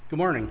Good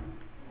morning.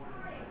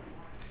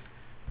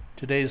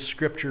 Today's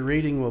scripture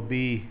reading will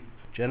be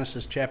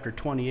Genesis chapter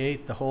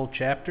 28, the whole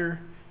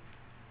chapter.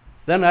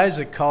 Then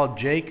Isaac called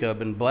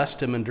Jacob and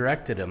blessed him and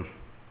directed him,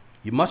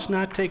 "You must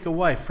not take a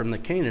wife from the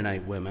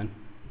Canaanite women.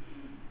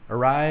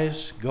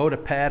 Arise, go to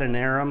Paddan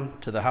Aram,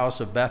 to the house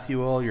of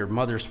Bethuel, your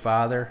mother's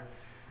father,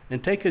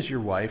 and take as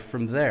your wife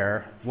from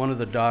there one of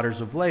the daughters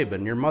of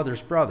Laban, your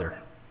mother's brother.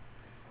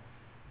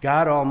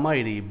 God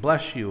Almighty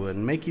bless you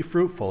and make you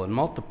fruitful and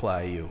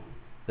multiply you,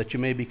 that you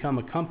may become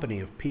a company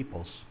of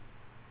peoples.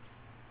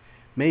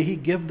 May he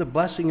give the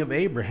blessing of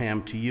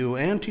Abraham to you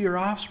and to your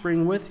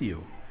offspring with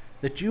you,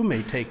 that you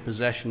may take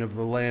possession of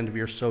the land of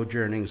your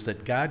sojournings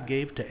that God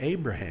gave to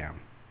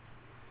Abraham."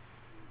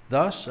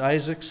 Thus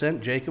Isaac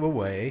sent Jacob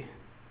away,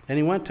 and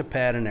he went to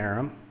Paddan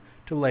Aram,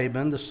 to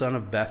Laban the son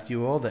of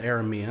Bethuel the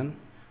Aramean,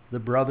 the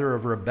brother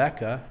of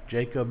Rebekah,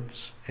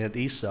 Jacob's and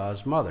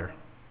Esau's mother.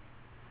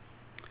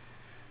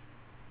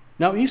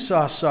 Now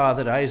Esau saw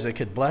that Isaac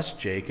had blessed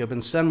Jacob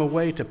and sent him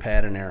away to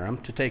Paddan Aram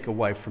to take a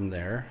wife from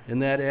there,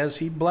 and that as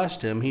he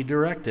blessed him, he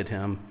directed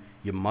him,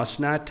 "You must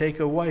not take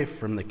a wife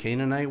from the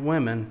Canaanite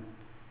women,"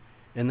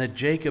 and that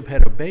Jacob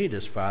had obeyed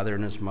his father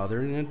and his mother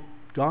and had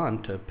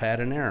gone to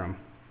Paddan Aram.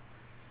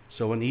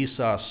 So when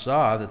Esau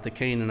saw that the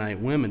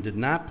Canaanite women did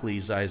not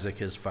please Isaac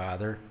his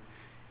father,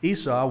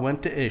 Esau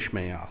went to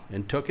Ishmael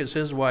and took as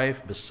his wife,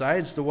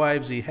 besides the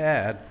wives he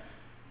had,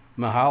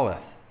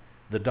 Mahalath,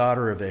 the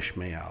daughter of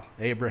Ishmael,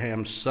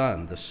 Abraham's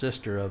son, the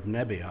sister of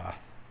Nebaioth.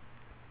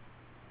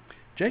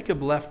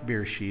 Jacob left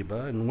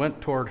Beersheba and went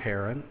toward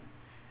Haran,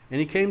 and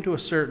he came to a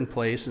certain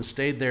place and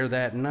stayed there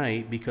that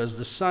night because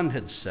the sun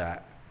had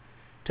set.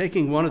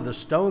 Taking one of the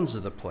stones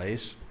of the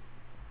place,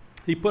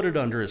 he put it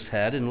under his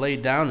head and lay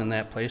down in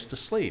that place to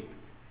sleep.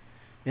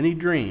 And he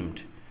dreamed,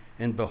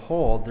 and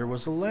behold, there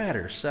was a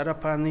ladder set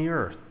up on the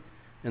earth,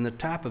 and the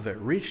top of it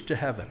reached to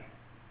heaven.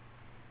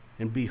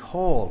 And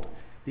behold,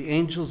 the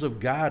angels of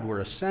God were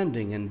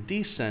ascending and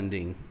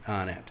descending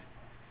on it.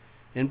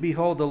 And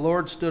behold, the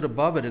Lord stood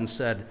above it and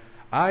said,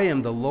 "I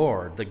am the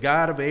Lord, the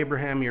God of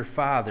Abraham your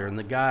father, and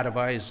the God of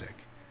Isaac.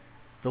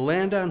 The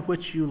land on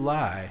which you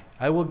lie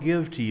I will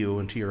give to you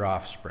and to your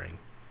offspring.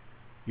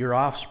 Your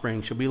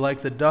offspring shall be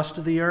like the dust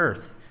of the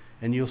earth,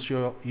 and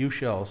you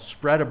shall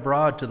spread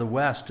abroad to the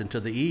west and to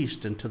the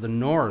east and to the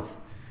north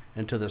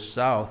and to the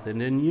south,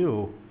 and in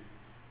you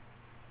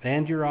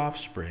and your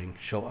offspring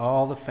shall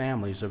all the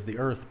families of the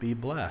earth be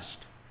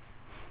blessed.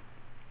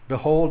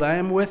 Behold, I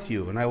am with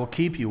you, and I will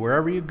keep you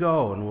wherever you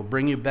go, and will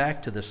bring you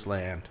back to this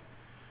land.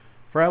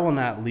 For I will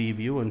not leave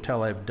you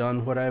until I have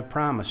done what I have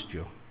promised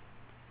you."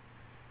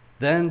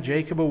 Then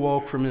Jacob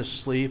awoke from his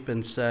sleep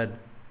and said,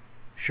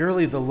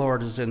 "Surely the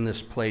Lord is in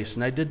this place,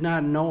 and I did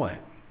not know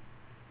it."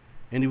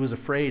 And he was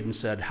afraid and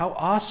said, "How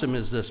awesome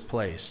is this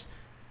place!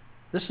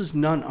 This is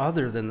none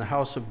other than the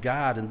house of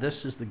God, and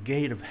this is the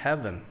gate of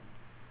heaven."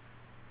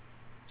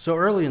 So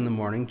early in the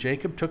morning,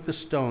 Jacob took the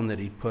stone that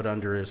he put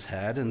under his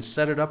head and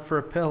set it up for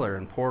a pillar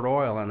and poured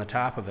oil on the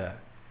top of it.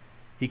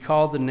 He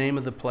called the name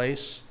of the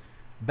place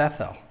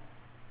Bethel,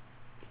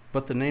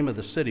 but the name of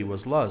the city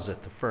was Luz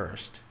at the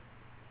first.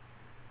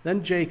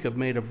 Then Jacob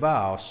made a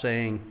vow,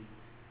 saying,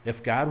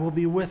 "If God will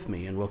be with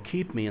me and will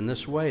keep me in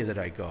this way that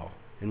I go,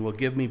 and will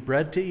give me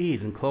bread to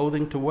eat and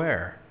clothing to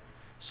wear,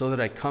 so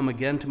that I come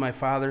again to my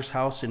father's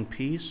house in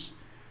peace,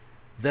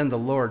 then the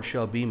Lord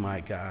shall be my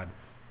God.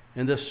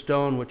 And this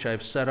stone which I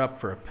have set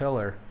up for a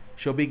pillar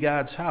shall be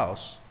God's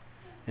house,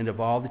 and of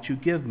all that you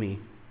give me,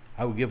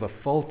 I will give a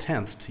full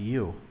tenth to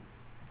you."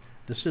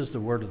 This is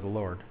the word of the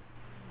Lord.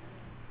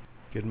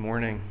 Good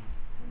morning,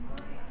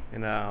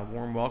 and a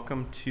warm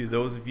welcome to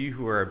those of you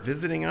who are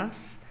visiting us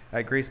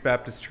at Grace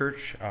Baptist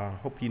Church.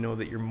 Hope you know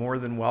that you're more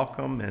than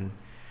welcome, and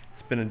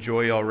it's been a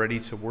joy already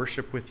to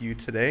worship with you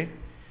today.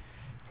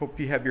 Hope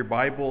you have your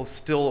Bible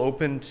still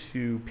open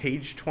to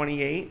page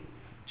 28,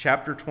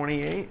 chapter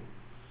 28.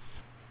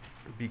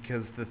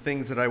 Because the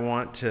things that I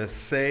want to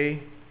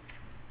say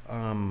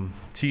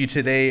to you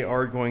today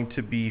are going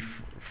to be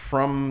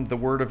from the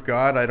Word of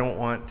God. I don't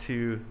want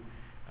to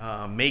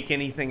make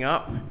anything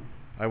up.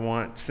 I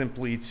want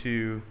simply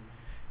to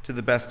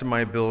the best of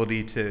my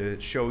ability, to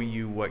show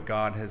you what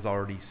God has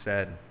already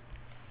said.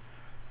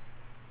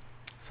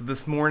 So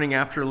this morning,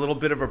 after a little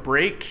bit of a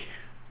break,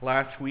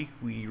 last week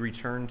we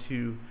returned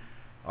to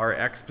our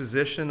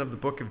exposition of the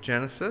book of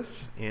Genesis,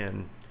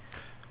 and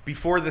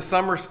before the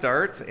summer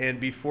starts and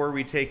before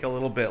we take a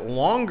little bit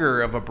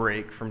longer of a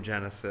break from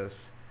Genesis,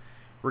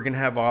 we're going to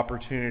have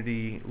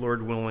opportunity,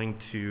 Lord willing,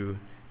 to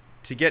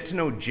get to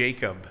know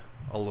Jacob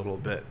a little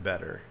bit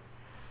better.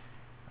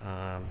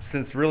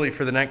 Since really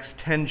for the next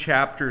 10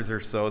 chapters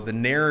or so, the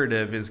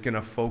narrative is going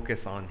to focus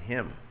on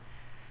him.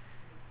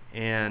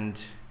 And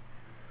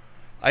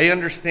I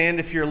understand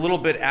if you're a little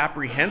bit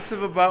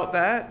apprehensive about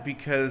that,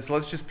 because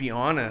let's just be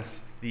honest,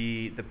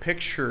 the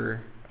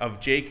picture of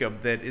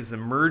Jacob that is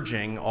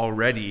emerging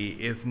already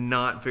is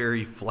not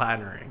very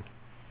flattering.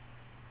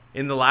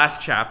 In the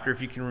last chapter,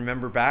 if you can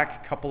remember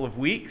back a couple of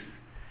weeks,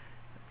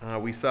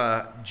 we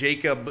saw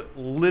Jacob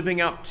living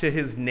up to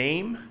his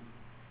name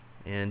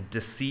and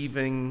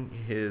deceiving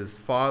his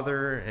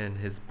father and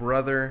his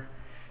brother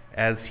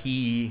as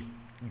he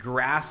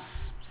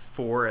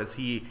as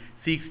he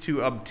seeks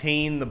to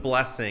obtain the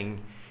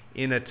blessing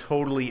in a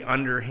totally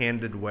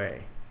underhanded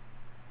way.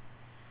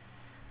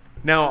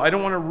 Now, I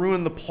don't want to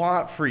ruin the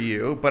plot for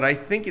you, but I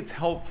think it's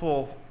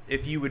helpful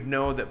if you would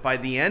know that by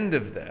the end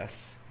of this,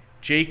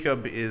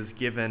 Jacob is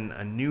given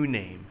a new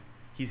name.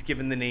 He's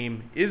given the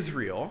name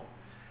Israel,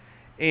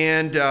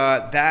 and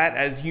that,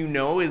 as you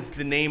know, is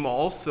the name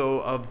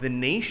also of the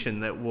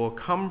nation that will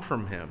come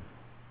from him.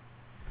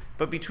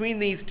 But between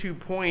these 2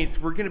 points,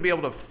 we're going to be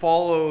able to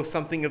follow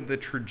something of the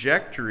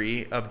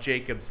trajectory of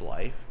Jacob's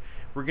life.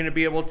 We're going to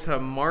be able to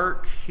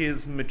mark his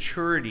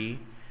maturity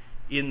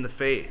in the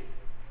faith.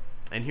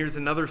 And here's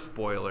another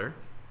spoiler.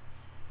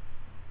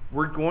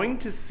 We're going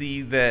to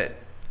see that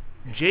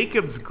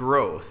Jacob's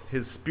growth,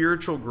 his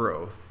spiritual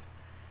growth,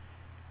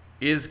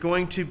 is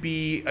going to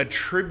be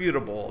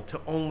attributable to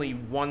only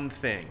one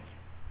thing,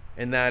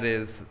 and that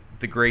is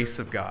the grace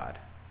of God.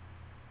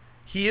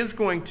 He is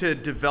going to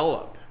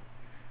develop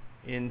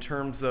in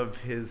terms of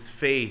his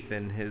faith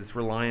and his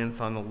reliance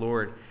on the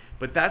Lord,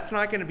 but that's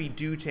not going to be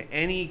due to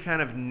any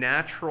kind of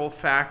natural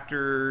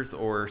factors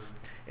or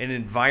an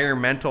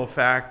environmental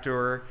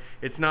factor.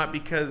 It's not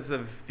going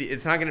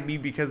to be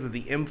because of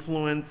the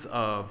influence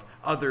of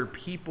other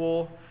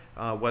people,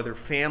 whether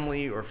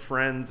family or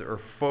friends or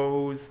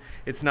foes.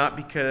 It's not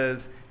because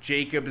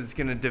Jacob is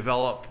going to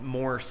develop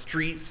more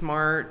street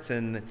smarts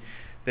and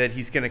that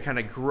he's going to kind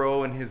of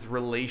grow in his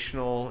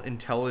relational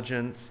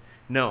intelligence.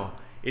 No,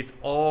 it's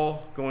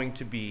all going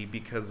to be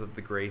because of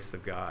the grace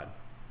of God.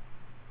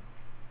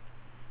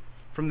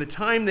 From the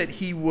time that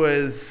he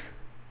was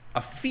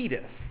a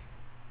fetus,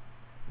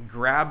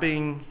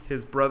 grabbing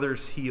his brother's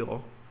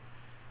heel,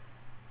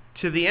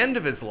 to the end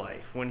of his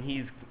life, when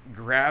he's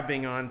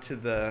grabbing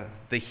onto the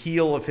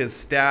heel of his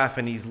staff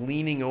and he's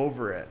leaning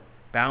over it,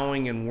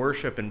 bowing in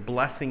worship and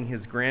blessing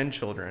his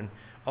grandchildren,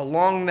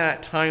 along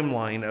that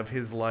timeline of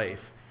his life,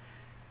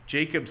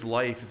 Jacob's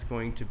life is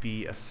going to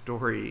be a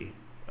story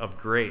of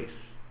grace.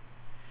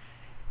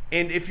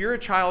 And if you're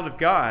a child of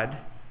God,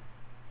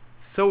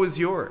 so is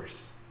yours.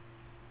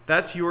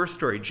 That's your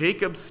story.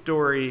 Jacob's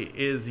story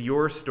is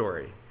your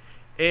story.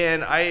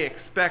 And I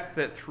expect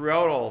that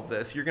throughout all of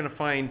this, you're going to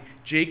find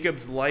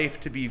Jacob's life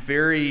to be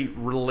very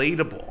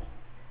relatable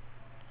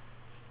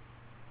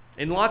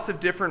in lots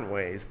of different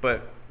ways,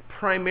 but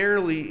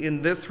primarily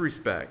in this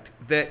respect,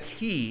 that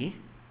he,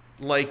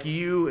 like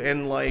you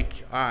and like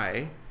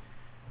I,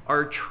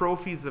 are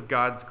trophies of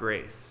God's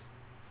grace.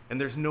 And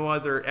there's no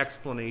other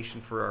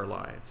explanation for our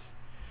lives.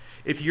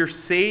 If you're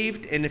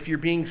saved and if you're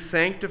being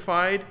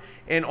sanctified,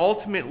 and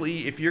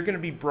ultimately if you're going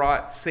to be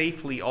brought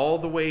safely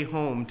all the way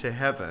home to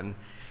heaven,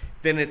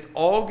 then it's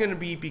all going to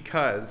be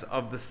because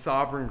of the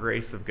sovereign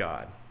grace of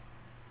God.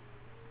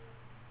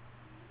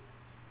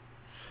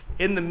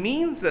 And the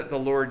means that the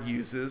Lord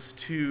uses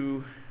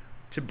to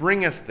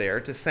bring us there,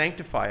 to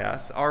sanctify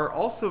us, are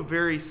also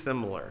very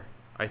similar,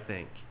 I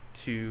think,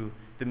 to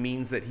the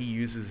means that he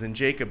uses in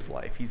Jacob's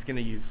life. He's going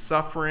to use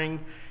suffering.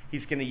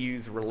 He's going to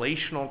use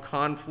relational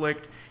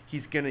conflict.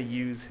 He's going to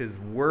use his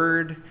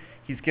word.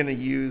 He's going to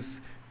use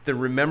the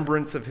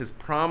remembrance of his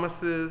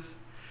promises.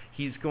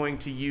 He's going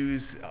to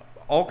use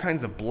all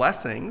kinds of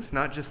blessings,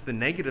 not just the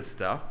negative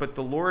stuff, but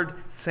the Lord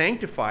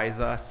sanctifies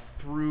us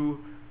through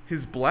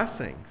his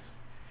blessings.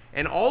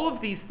 And all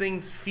of these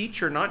things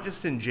feature not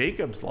just in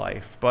Jacob's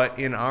life, but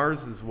in ours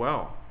as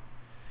well.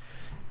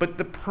 But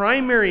the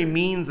primary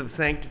means of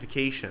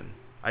sanctification,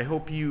 I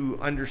hope you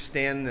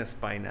understand this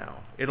by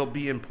now. It'll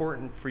be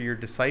important for your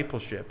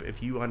discipleship if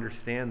you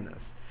understand this.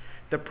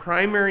 The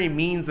primary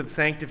means of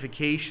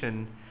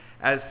sanctification,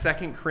 as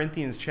 2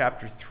 Corinthians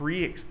chapter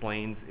 3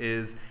 explains,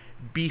 is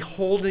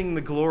beholding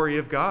the glory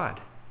of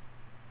God.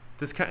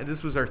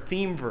 This was our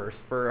theme verse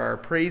for our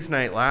praise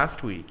night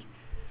last week.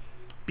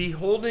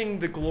 Beholding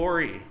the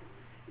glory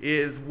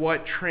is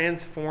what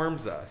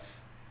transforms us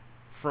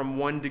from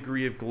one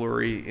degree of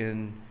glory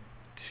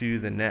into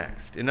the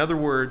next. In other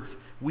words,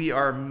 we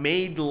are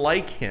made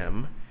like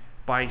him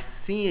by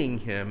seeing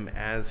him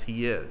as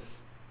he is.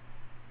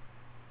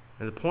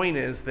 And the point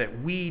is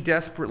that we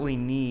desperately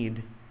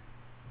need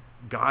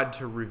God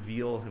to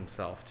reveal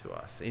himself to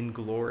us in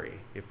glory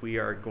if we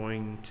are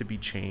going to be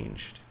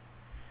changed.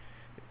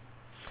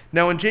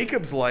 Now, in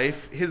Jacob's life,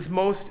 his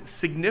most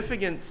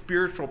significant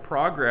spiritual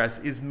progress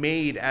is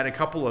made at a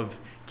couple of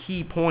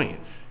key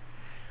points.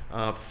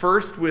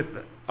 First with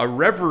a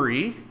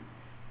reverie,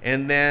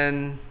 and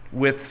then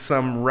with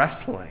some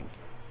wrestling.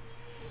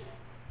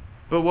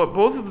 But what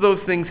both of those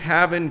things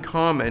have in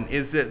common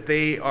is that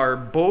they are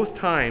both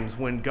times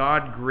when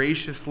God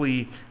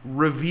graciously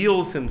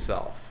reveals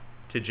himself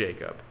to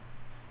Jacob.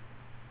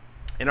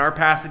 And our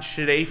passage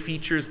today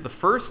features the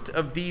first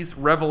of these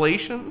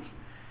revelations,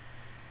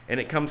 and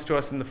it comes to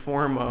us in the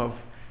form of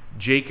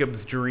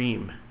Jacob's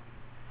dream.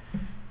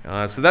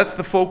 So that's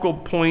the focal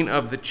point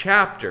of the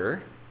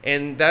chapter,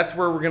 and that's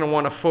where we're going to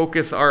want to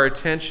focus our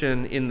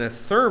attention in this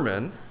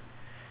sermon.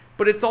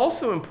 But it's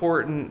also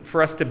important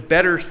for us to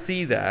better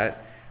see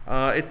that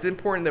it's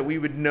important that we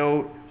would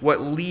note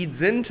what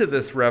leads into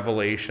this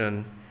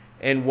revelation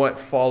and what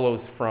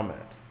follows from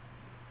it.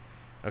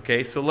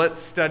 Okay, so let's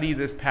study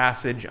this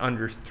passage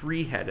under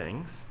three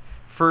headings.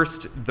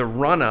 First, the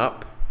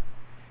run-up.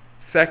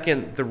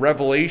 Second, the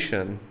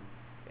revelation.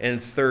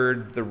 And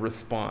third, the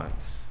response.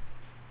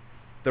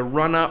 The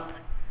run-up,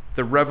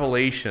 the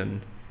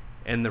revelation,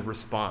 and the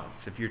response.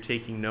 If you're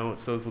taking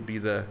notes, those will be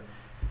the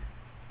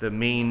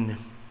main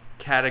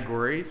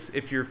categories.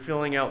 If you're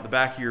filling out the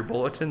back of your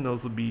bulletin,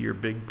 those will be your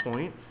big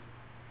points.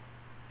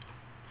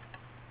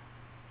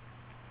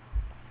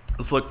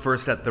 Let's look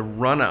first at the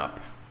run-up.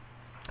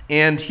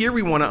 And here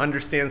we want to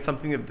understand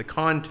something of the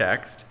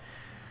context,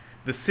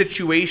 the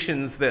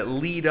situations that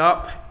lead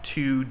up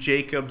to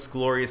Jacob's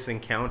glorious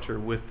encounter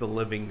with the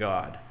living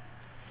God.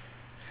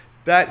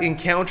 That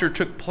encounter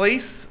took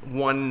place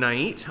one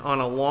night on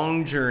a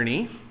long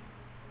journey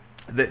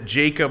that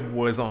Jacob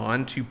was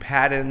on to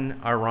Paddan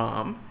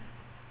Aram,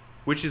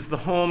 which is the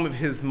home of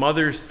his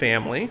mother's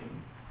family.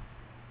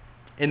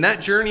 And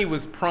that journey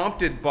was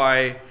prompted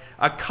by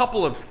a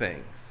couple of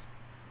things.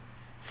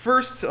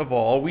 First of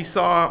all, we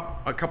saw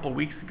a couple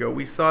weeks ago,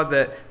 we saw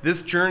that this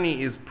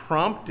journey is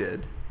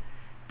prompted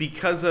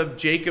because of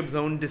Jacob's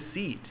own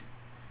deceit.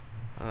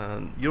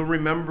 You'll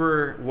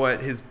remember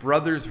what his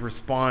brother's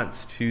response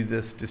to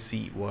this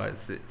deceit was.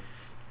 That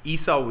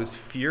Esau was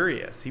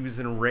furious, he was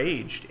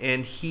enraged,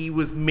 and he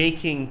was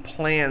making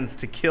plans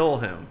to kill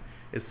him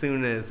as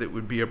soon as it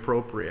would be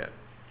appropriate.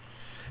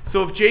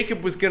 So if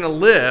Jacob was going to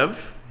live,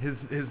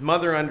 his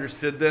mother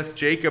understood this,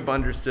 Jacob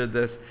understood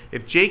this.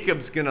 If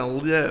Jacob's going to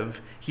live,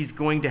 he's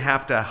going to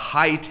have to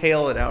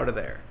hightail it out of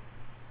there.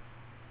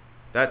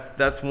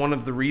 That's one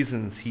of the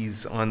reasons he's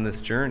on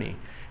this journey.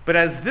 But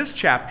as this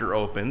chapter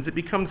opens, it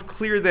becomes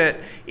clear that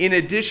in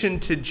addition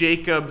to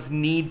Jacob's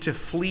need to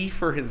flee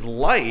for his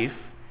life,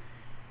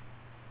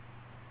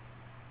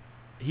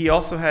 he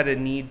also had a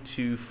need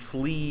to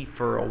flee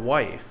for a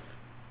wife.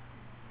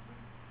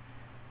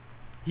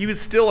 He was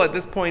still at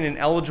this point an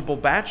eligible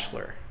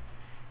bachelor.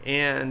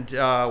 And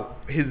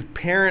his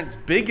parents'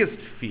 biggest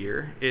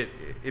fear,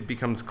 it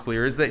becomes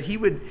clear, is that he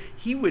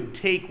would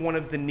take one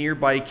of the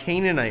nearby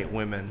Canaanite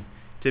women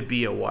to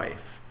be a wife.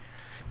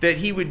 That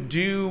he would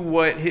do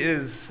what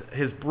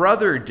his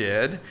brother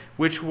did,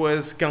 which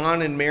was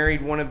gone and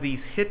married one of these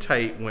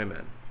Hittite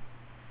women.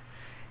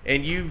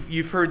 And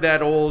you've heard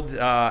that old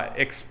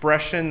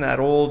expression, that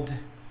old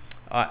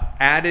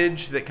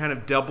adage that kind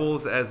of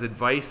doubles as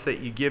advice that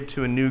you give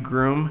to a new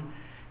groom.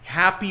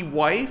 Happy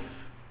wife,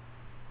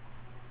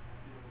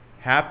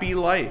 happy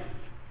life.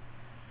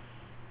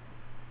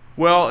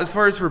 Well, as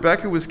far as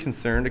Rebecca was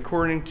concerned,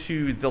 according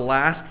to the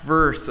last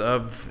verse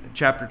of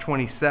chapter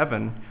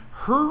 27,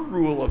 her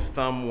rule of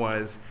thumb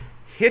was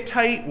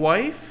Hittite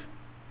wife,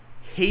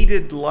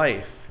 hated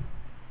life.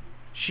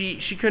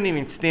 She couldn't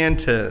even stand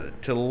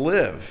to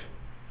live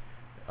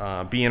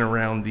being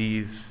around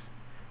these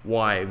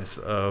wives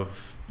of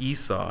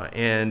Esau,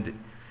 and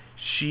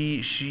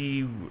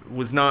she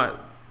was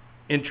not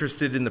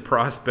interested in the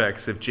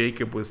prospects if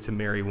Jacob was to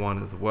marry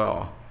one as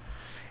well.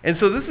 And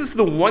so this is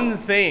the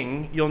one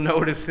thing you'll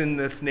notice in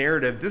this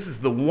narrative. This is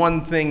the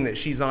one thing that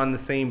she's on the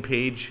same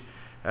page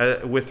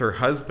with her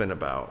husband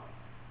about.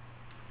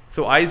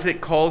 So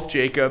Isaac calls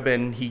Jacob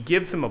and he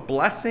gives him a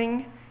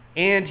blessing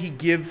and he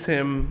gives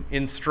him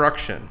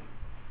instruction.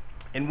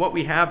 And what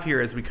we have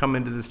here as we come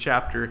into this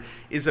chapter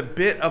is a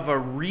bit of a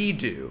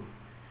redo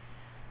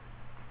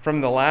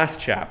from the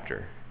last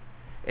chapter.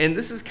 And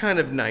this is kind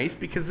of nice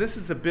because this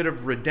is a bit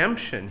of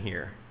redemption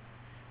here.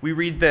 We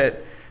read that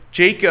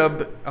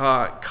Jacob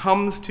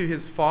comes to his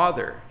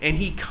father, and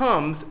he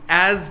comes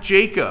as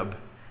Jacob,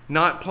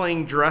 not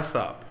playing dress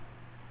up,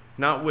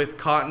 not with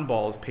cotton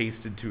balls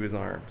pasted to his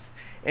arms.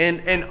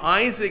 And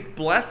Isaac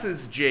blesses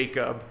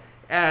Jacob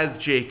as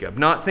Jacob,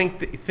 not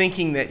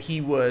thinking that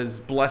he was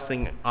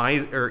blessing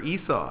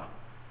Esau.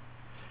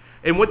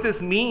 And what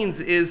this means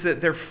is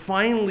that they're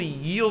finally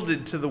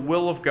yielded to the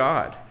will of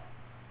God.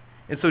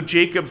 And so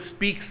Jacob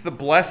speaks the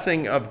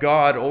blessing of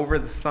God over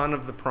the son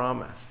of the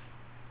promise.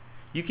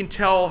 You can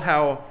tell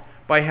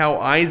by how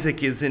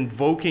Isaac is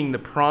invoking the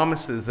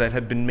promises that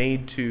have been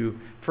made to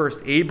first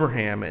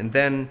Abraham and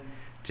then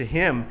to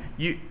him.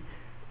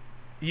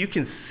 You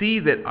can see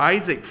that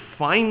Isaac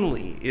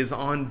finally is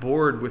on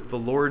board with the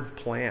Lord's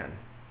plan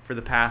for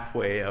the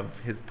pathway of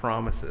his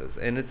promises.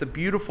 And it's a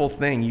beautiful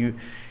thing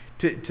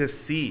to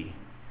see.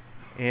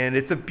 And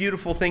it's a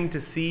beautiful thing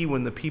to see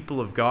when the people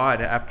of God,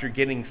 after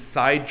getting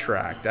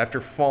sidetracked,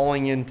 after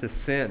falling into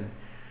sin,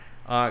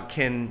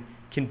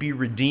 can be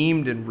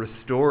redeemed and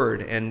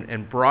restored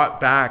and brought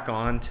back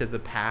onto the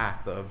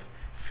path of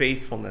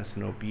faithfulness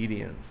and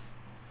obedience.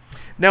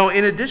 Now,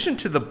 in addition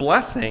to the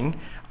blessing,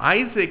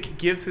 Isaac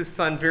gives his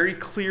son very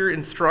clear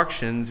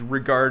instructions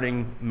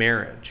regarding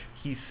marriage.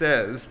 He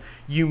says,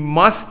 "You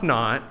must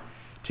not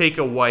take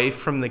a wife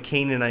from the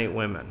Canaanite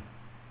women.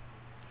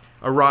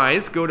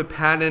 Arise, go to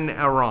Paddan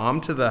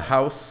Aram, to the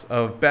house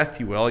of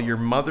Bethuel, your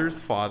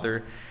mother's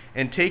father,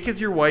 and take as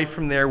your wife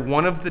from there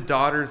one of the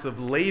daughters of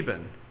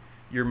Laban,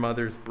 your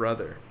mother's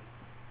brother."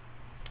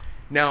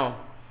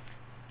 Now,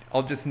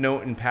 I'll just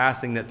note in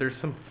passing that there's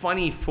some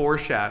funny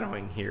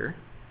foreshadowing here.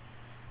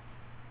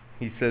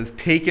 He says,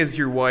 take as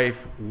your wife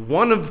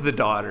one of the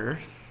daughters.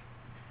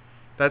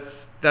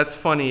 That's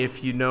funny if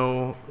you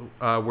know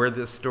where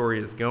this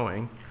story is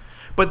going.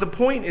 But the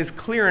point is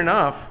clear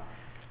enough.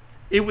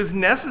 It was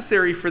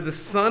necessary for the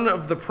son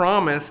of the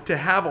promise to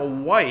have a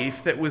wife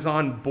that was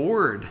on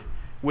board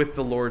with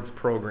the Lord's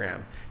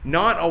program,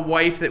 not a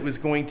wife that was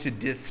going to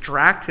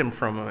distract him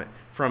from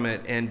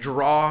it and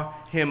draw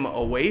him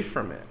away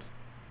from it.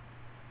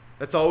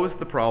 That's always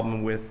the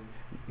problem with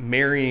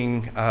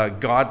marrying a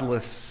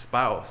godless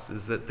spouse,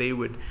 is that they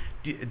would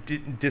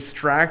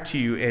distract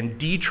you and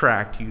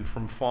detract you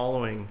from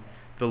following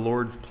the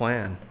Lord's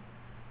plan.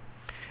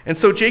 And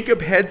so Jacob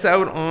heads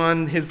out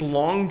on his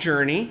long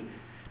journey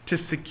to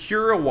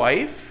secure a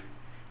wife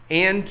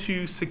and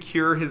to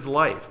secure his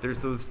life.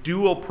 There's those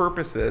dual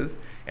purposes,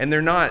 and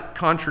they're not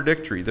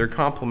contradictory, they're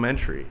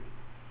complementary.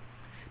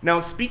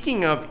 Now,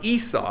 speaking of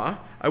Esau,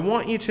 I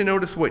want you to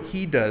notice what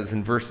he does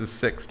in verses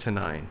 6 to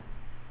 9.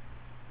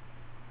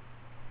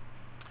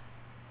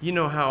 You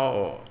know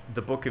how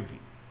the book of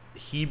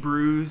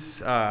Hebrews,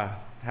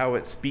 how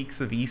it speaks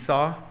of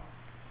Esau,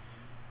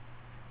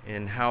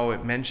 and how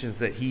it mentions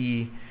that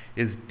he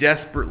is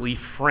desperately,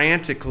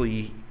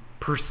 frantically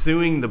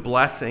pursuing the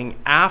blessing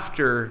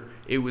after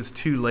it was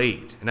too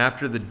late and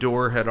after the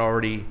door had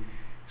already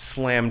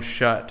slammed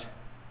shut.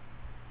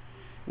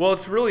 Well,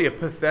 it's really a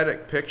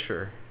pathetic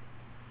picture.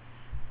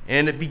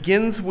 And it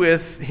begins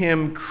with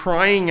him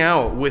crying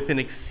out with an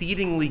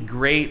exceedingly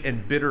great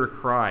and bitter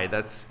cry.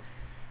 That's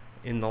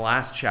in the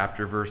last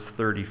chapter, verse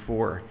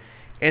 34.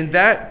 And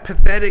that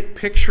pathetic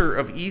picture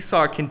of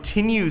Esau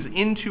continues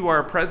into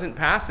our present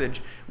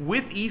passage,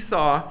 with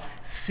Esau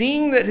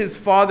seeing that his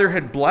father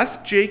had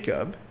blessed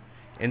Jacob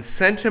and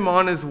sent him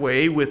on his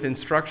way with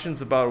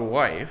instructions about a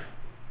wife.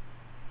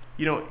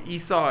 You know,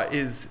 Esau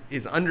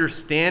is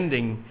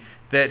understanding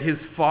that his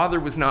father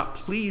was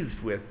not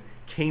pleased with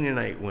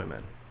Canaanite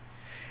women.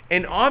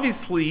 And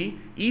obviously,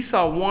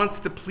 Esau wants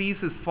to please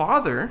his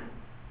father.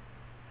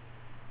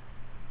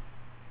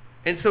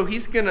 And so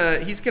he's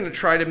gonna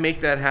try to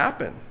make that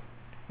happen.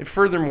 And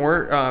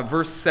furthermore,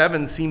 verse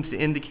 7 seems to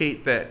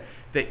indicate that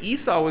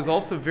Esau was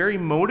also very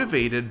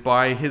motivated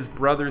by his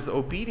brother's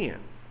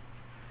obedience.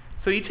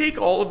 So you take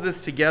all of this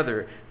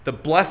together, the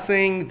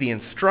blessing, the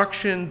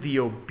instruction, the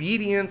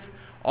obedience,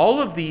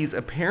 all of these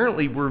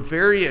apparently were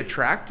very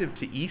attractive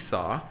to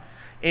Esau,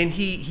 and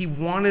he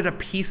wanted a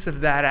piece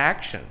of that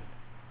action.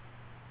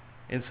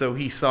 And so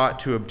he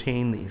sought to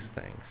obtain these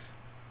things.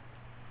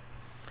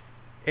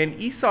 And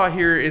Esau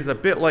here is a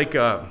bit like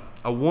a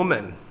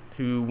woman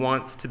who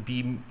wants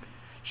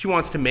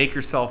to make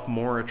herself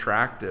more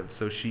attractive.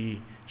 So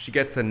she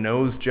gets a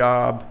nose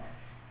job,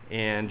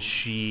 and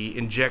she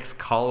injects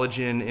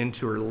collagen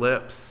into her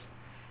lips,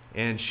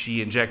 and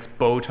she injects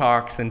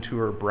Botox into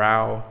her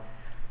brow.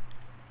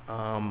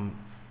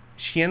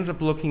 She ends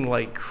up looking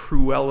like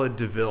Cruella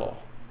de Vil.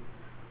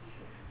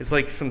 It's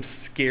like some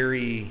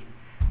scary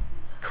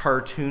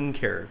cartoon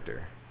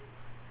character.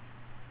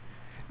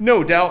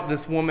 No doubt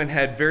this woman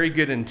had very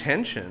good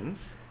intentions,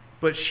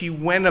 but she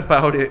went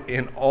about it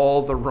in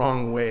all the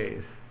wrong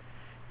ways.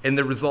 And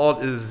the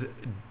result is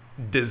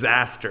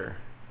disaster.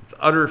 It's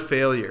utter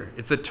failure.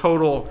 It's a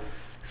total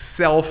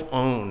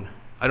self-own.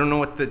 I don't know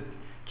what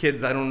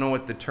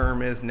the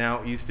term is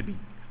now. It used to be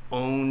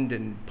owned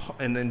and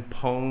then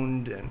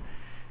pwned and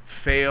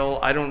fail.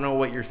 I don't know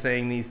what you're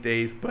saying these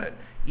days, but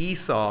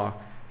Esau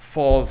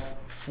falls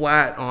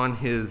flat on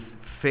his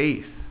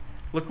face.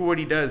 Look at what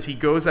he does. He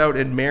goes out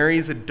and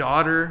marries a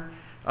daughter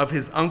of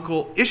his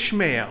uncle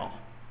Ishmael.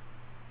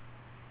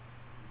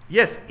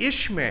 Yes,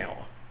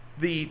 Ishmael,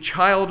 the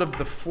child of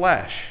the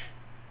flesh,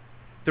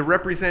 the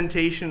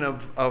representation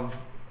of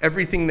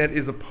everything that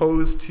is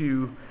opposed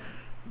to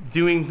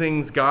doing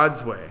things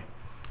God's way.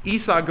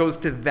 Esau goes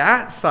to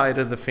that side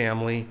of the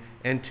family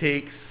and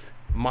takes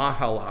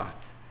Mahalath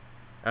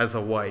as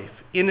a wife,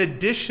 in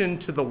addition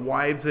to the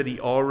wives that he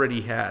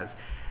already has.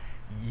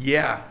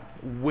 Yeah,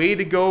 way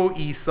to go,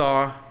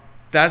 Esau.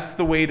 That's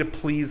the way to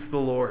please the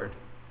Lord.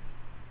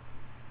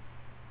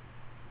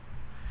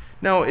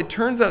 Now, it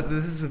turns out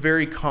that this is a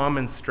very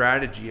common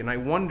strategy, and I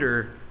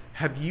wonder,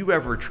 have you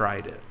ever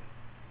tried it?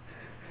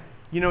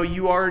 You know,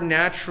 you are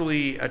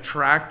naturally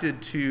attracted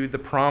to the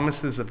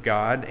promises of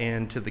God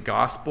and to the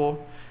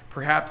gospel.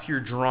 Perhaps you're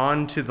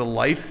drawn to the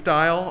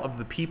lifestyle of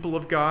the people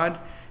of God.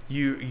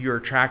 You're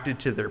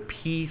attracted to their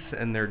peace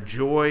and their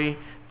joy,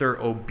 their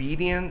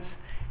obedience.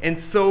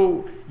 And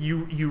so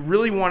you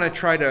really want to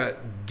try to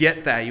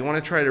get that. You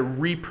want to try to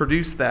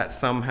reproduce that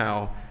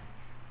somehow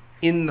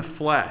in the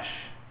flesh.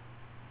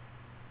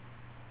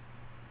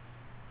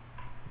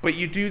 But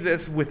you do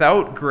this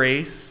without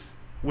grace,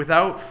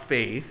 without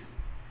faith.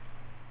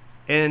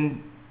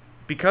 And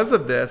because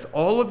of this,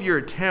 all of your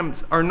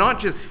attempts are not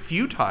just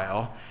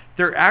futile,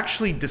 they're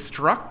actually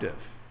destructive.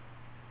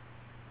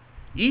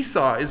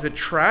 Esau is a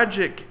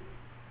tragic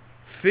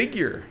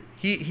figure.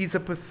 He's a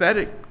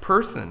pathetic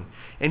person.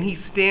 And he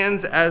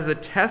stands as a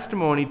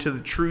testimony to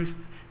the truth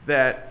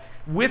that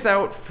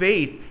without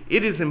faith,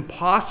 it is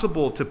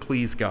impossible to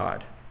please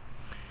God.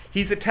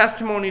 He's a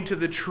testimony to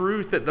the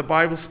truth that the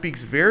Bible speaks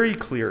very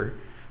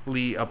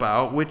clearly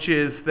about, which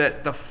is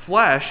that the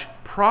flesh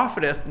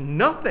profiteth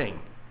nothing.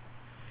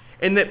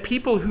 And that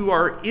people who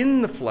are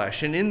in the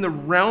flesh and in the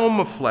realm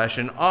of flesh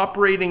and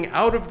operating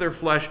out of their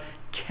flesh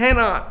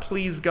cannot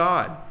please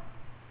God.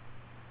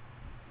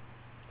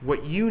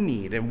 What you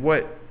need and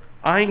what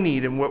I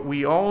need and what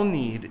we all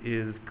need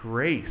is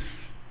grace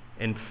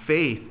and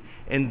faith.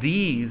 And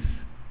these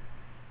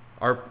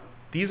are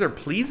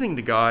pleasing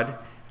to God,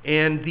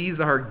 and these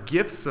are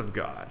gifts of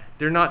God.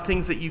 They're not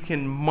things that you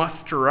can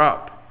muster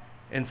up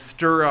and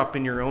stir up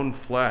in your own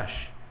flesh.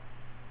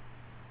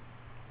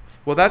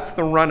 Well, that's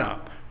the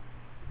run-up.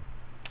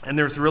 And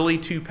there's really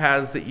two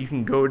paths that you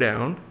can go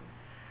down.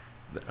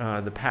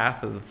 The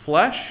path of the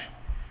flesh,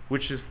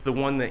 which is the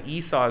one that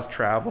Esau is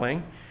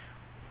traveling.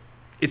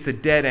 It's a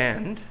dead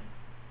end.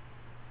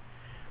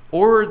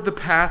 Or the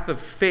path of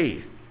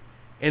faith.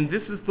 And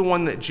this is the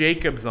one that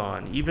Jacob's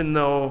on, even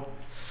though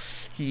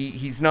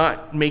he's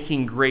not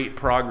making great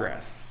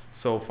progress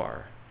so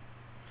far.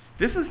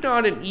 This is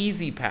not an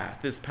easy path,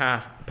 this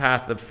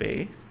path of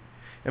faith.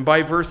 And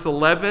by verse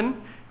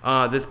 11,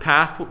 this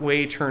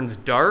pathway turns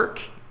dark,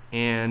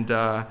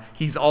 and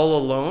he's all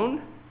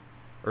alone,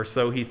 or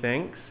so he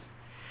thinks.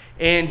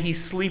 And he's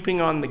sleeping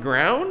on the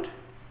ground.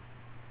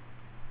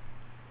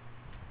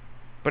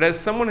 But as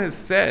someone has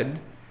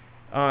said,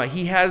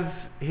 he has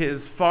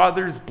his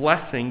Father's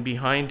blessing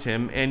behind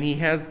him, and he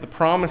has the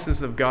promises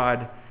of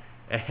God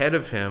ahead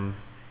of him,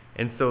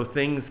 and so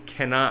things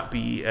cannot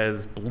be as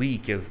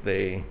bleak as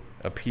they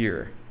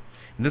appear.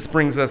 And this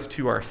brings us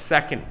to our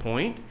second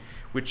point,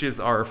 which is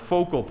our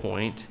focal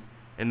point,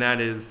 and that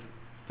is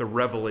the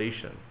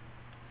revelation.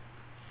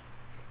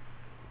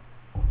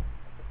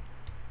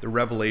 The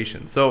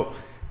revelation. So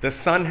the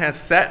sun has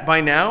set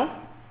by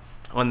now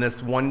on this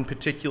one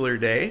particular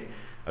day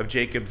of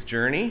Jacob's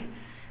journey.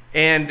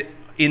 And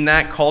in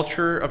that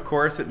culture, of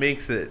course, it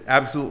makes it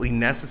absolutely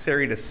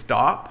necessary to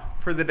stop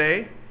for the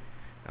day.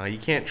 You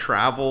can't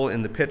travel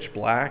in the pitch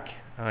black.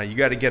 You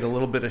got to get a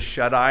little bit of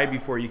shut-eye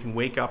before you can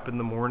wake up in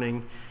the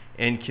morning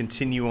and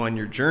continue on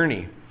your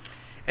journey.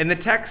 And the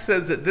text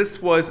says that this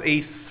was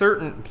a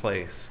certain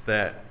place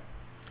that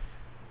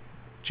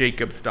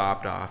Jacob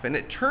stopped off. And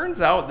it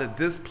turns out that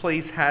this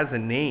place has a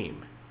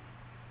name.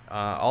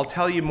 I'll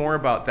tell you more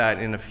about that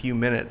in a few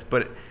minutes.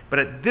 But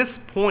at this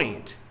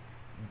point,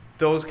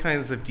 those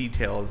kinds of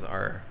details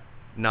are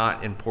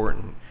not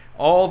important.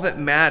 All that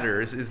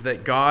matters is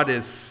that God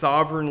is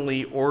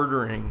sovereignly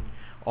ordering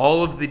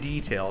all of the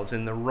details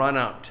in the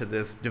run-up to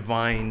this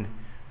divine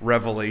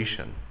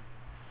revelation.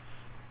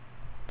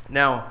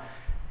 Now,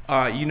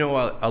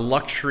 a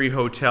luxury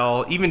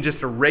hotel, even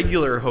just a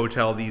regular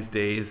hotel these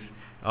days,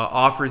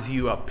 offers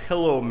you a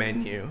pillow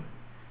menu,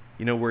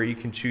 where you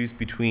can choose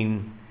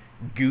between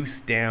goose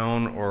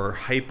down or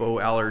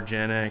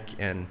hypoallergenic,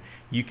 and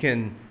you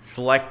can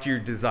select your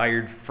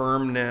desired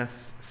firmness,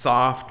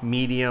 soft,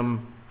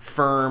 medium,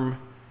 firm.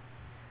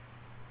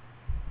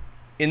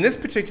 In this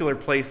particular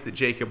place that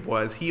Jacob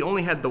was, he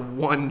only had the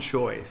one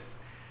choice: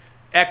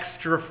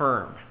 extra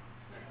firm.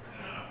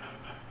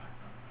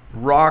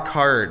 Rock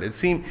hard. It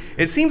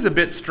seems a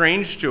bit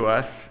strange to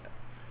us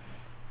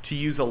to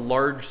use a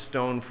large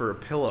stone for a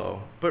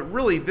pillow, but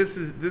really this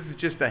is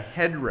just a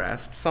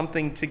headrest,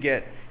 something to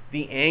get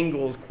the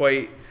angles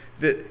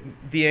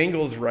the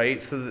angles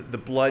right so that the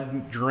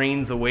blood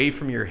drains away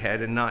from your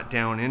head and not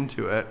down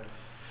into it.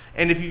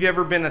 And if you've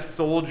ever been a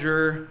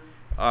soldier,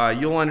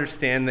 you'll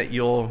understand that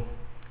you'll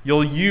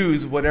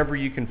use whatever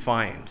you can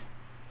find.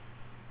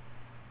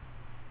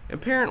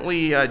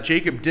 Apparently,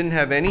 Jacob didn't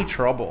have any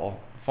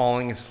trouble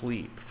falling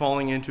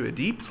into a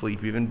deep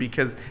sleep even,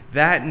 because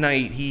that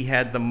night he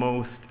had the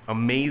most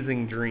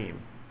amazing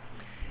dream.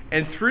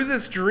 And through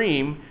this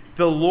dream,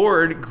 the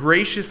Lord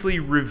graciously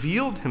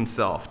revealed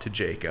himself to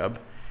Jacob,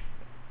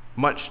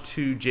 much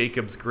to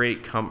Jacob's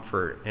great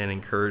comfort and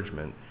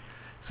encouragement.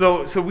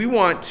 So we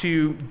want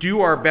to do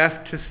our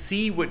best to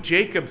see what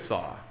Jacob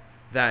saw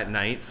that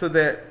night, so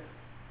that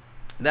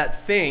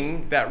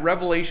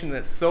revelation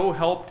that so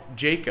helped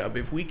Jacob,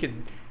 if we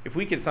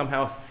could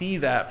somehow see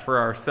that for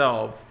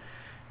ourselves,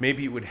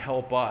 maybe it would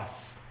help us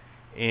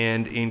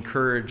and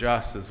encourage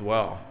us as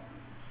well.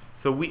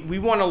 So we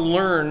want to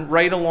learn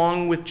right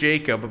along with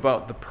Jacob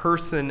about the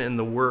person and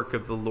the work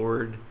of the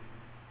Lord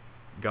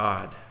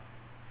God.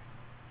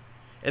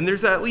 And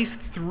there's at least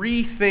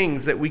 3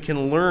 things that we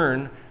can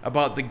learn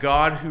about the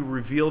God who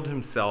revealed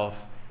himself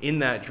in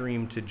that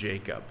dream to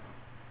Jacob.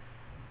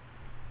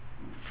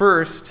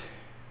 First,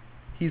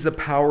 he's a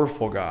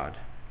powerful God.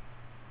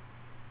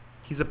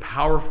 He's a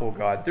powerful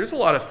God. There's a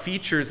lot of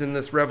features in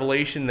this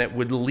revelation that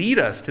would lead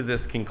us to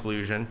this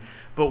conclusion,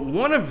 but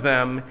one of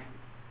them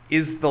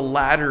is the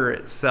ladder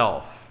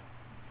itself.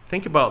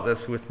 Think about this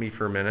with me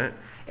for a minute.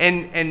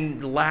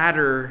 And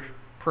ladder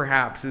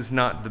perhaps is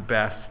not the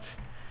best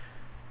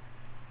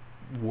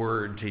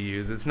word to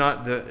use. It's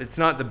not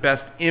the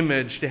best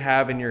image to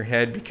have in your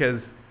head,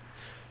 because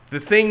The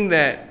thing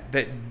that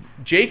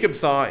Jacob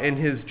saw in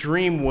his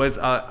dream was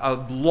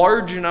a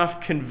large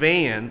enough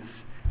conveyance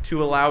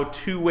to allow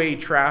two-way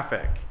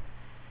traffic.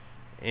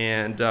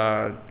 And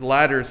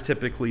ladders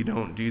typically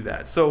don't do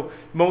that. So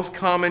most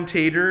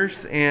commentators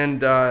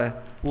and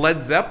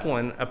Led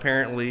Zeppelin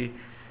apparently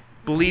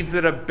believe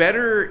that a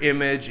better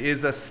image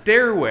is a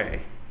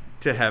stairway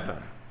to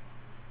heaven.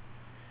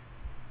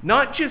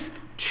 Not just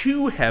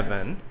to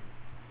heaven,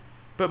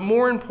 but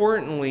more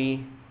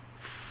importantly,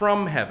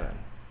 from heaven.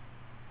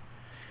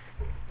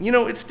 You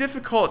know, it's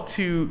difficult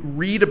to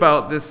read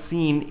about this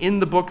scene in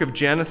the book of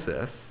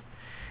Genesis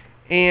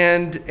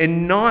and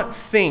not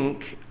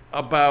think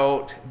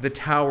about the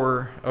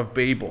Tower of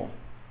Babel.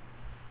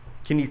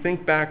 Can you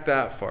think back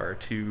that far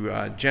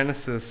to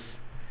Genesis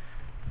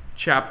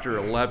chapter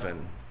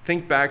 11?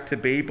 Think back to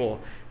Babel,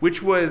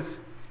 which was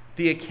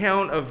the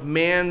account of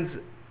man's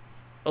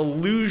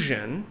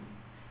illusion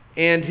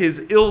and his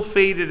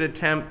ill-fated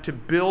attempt to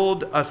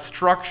build a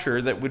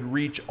structure that would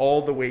reach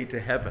all the way to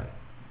heaven.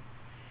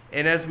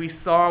 And as we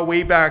saw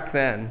way back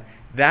then,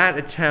 that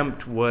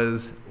attempt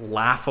was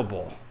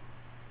laughable.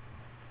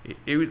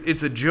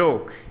 It's a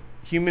joke.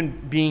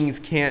 Human beings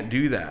can't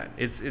do that.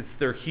 It's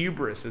their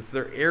hubris, it's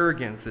their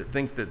arrogance that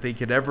think that they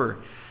could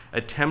ever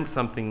attempt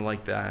something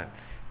like that.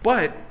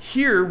 But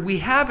here we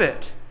have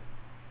it.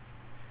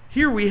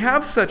 Here we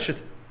have such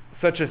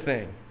a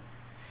thing.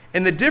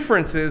 And the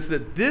difference is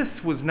that this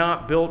was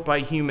not built by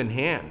human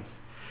hands.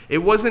 It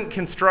wasn't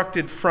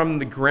constructed from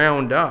the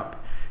ground up.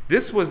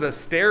 This was a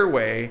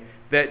stairway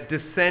that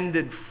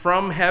descended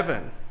from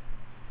heaven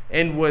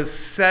and was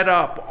set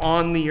up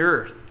on the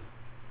earth.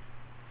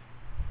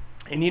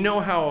 And you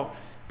know how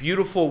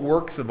beautiful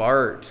works of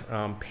art,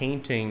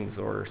 paintings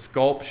or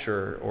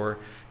sculpture or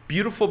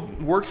beautiful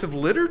works of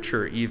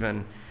literature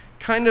even,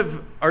 kind of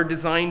are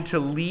designed to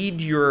lead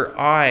your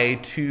eye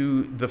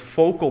to the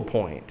focal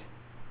point.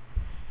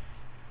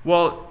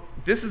 Well,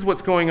 this is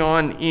what's going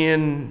on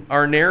in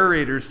our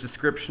narrator's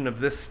description of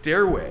this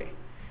stairway.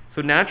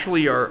 So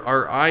naturally,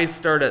 our eyes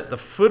start at the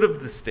foot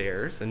of the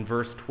stairs in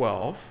verse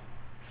 12,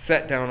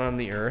 set down on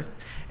the earth,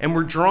 and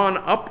we're drawn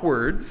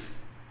upwards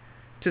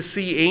to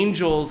see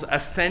angels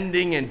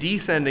ascending and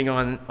descending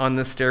on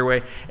the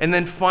stairway. And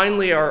then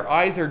finally, our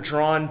eyes are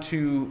drawn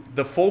to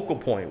the focal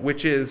point,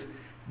 which is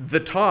the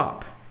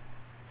top,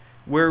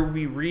 where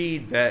we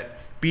read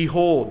that,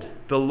 "Behold,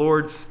 the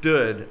Lord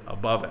stood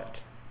above it."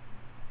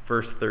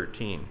 Verse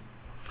 13.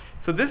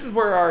 So this is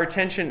where our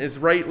attention is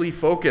rightly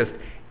focused,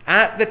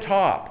 at the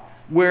top,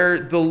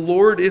 where the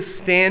Lord is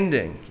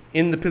standing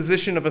in the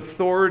position of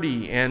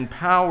authority and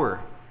power.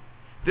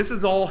 This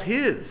is all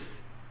His.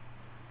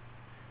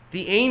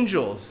 The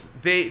angels,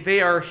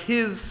 they are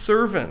His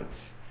servants.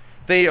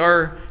 They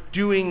are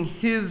doing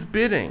His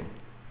bidding.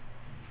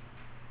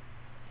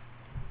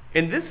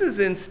 And this is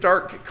in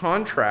stark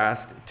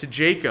contrast to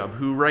Jacob,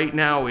 who right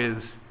now is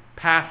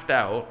passed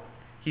out.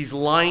 He's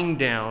lying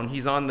down.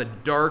 He's on the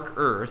dark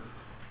earth.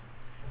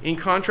 In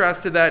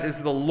contrast to that is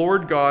the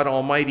Lord God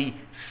Almighty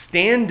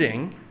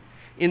standing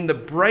in the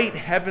bright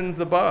heavens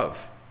above.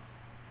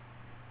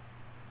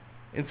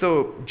 And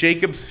so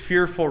Jacob's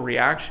fearful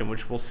reaction,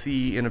 which we'll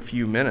see in a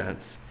few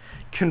minutes,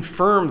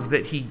 confirms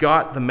that he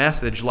got the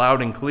message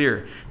loud and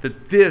clear,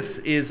 that this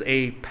is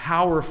a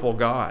powerful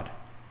God.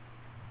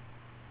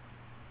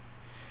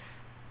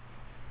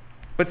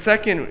 But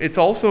second, it's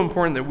also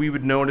important that we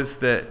would notice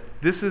that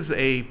this is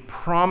a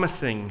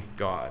promising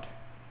God.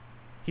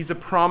 He's a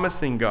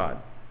promising God.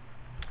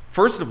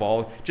 First of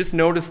all, just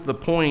notice the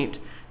point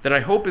that I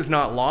hope is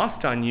not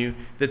lost on you,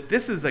 that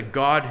this is a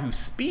God who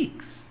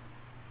speaks.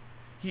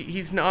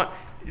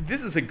 This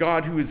is a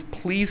God who is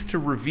pleased to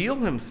reveal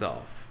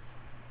Himself.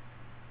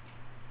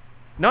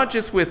 Not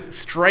just with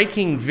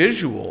striking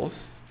visuals,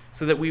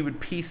 so that we would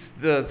piece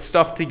the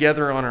stuff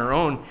together on our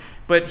own,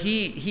 but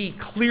He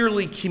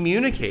clearly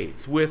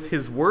communicates with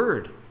His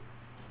Word.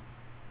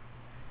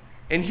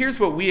 And here's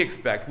what we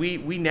expect. We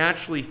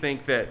naturally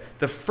think that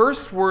the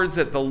first words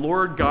that the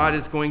Lord God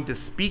is going to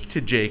speak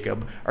to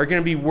Jacob are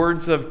going to be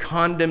words of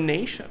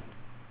condemnation.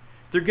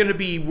 They're going to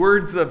be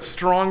words of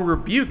strong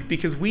rebuke,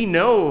 because we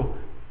know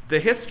the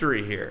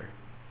history here.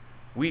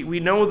 We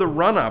know the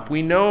run-up.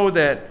 We know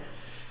that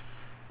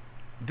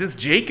this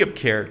Jacob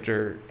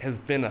character has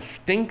been a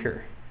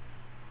stinker.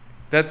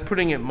 That's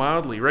putting it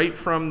mildly. Right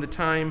from the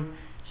time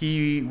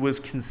he was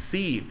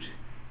conceived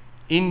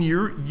in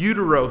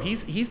utero,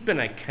 he's been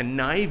a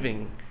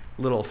conniving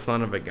little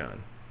son of a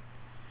gun.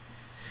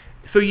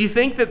 So you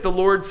think that the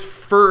Lord's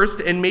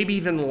first and maybe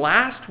even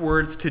last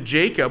words to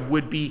Jacob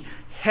would be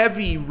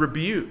heavy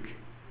rebuke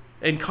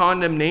and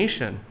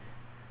condemnation,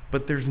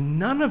 but there's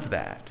none of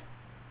that.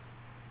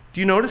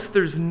 Do you notice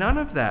there's none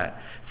of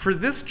that? For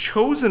this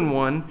chosen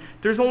one,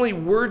 there's only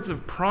words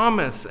of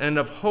promise and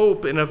of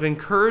hope and of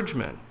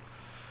encouragement.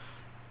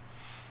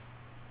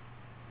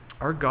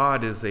 Our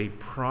God is a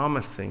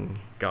promising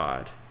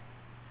God,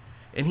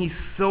 and He's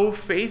so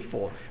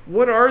faithful.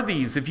 What are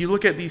these? If you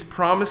look at these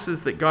promises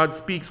that God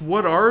speaks,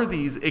 what are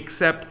these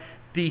except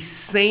the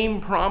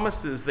same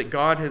promises that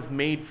God has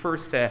made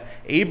first to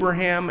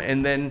Abraham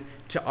and then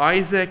to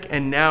Isaac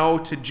and now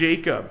to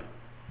Jacob.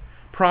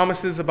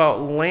 Promises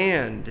about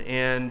land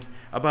and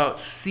about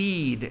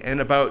seed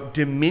and about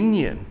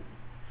dominion.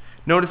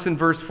 Notice in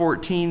verse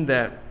 14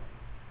 that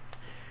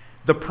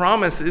the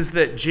promise is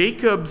that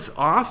Jacob's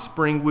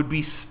offspring would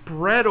be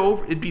spread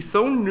over, it'd be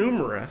so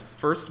numerous,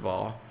 first of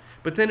all,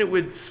 but then it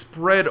would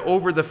spread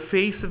over the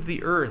face of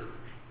the earth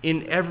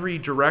in every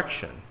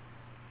direction.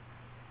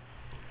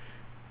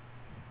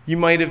 You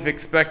might have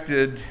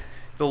expected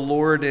the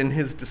Lord in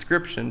his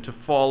description to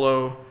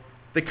follow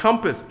the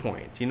compass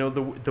point,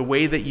 the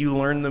way that you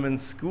learn them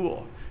in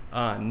school.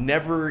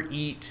 Never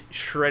eat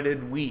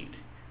shredded wheat.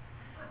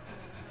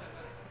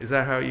 Is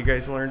that how you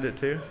guys learned it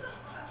too?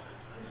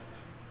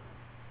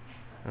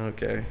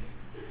 Okay.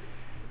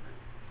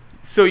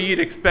 So you'd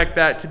expect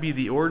that to be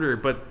the order,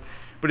 but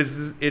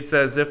it's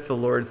as if the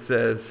Lord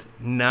says,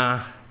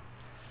 nah,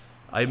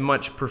 I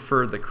much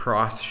prefer the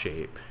cross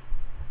shape.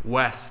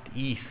 West,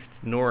 east,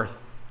 north,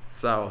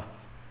 south.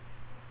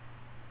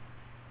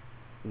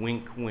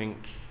 Wink, wink.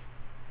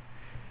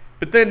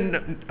 But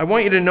then I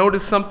want you to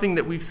notice something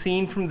that we've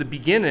seen from the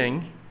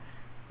beginning,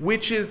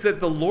 which is that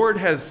the Lord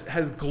has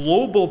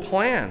global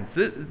plans.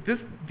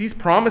 These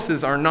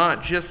promises are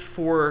not just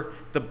for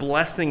the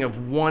blessing of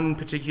one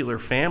particular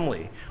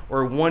family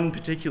or one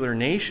particular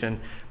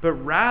nation, but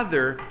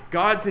rather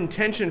God's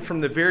intention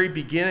from the very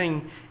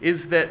beginning is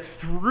that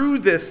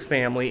through this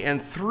family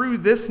and through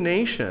this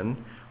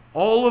nation,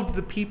 all of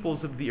the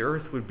peoples of the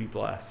earth would be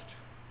blessed.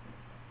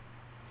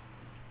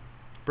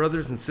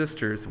 Brothers and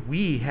sisters,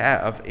 we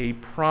have a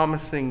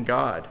promising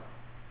God.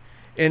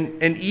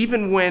 And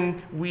even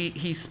when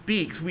he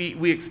speaks,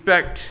 we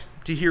expect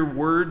to hear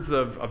words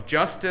of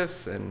justice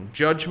and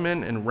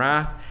judgment and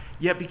wrath,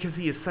 yet because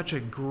he is such a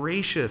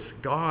gracious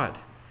God,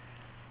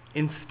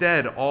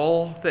 instead,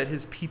 all that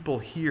his people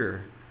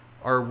hear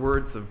are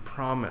words of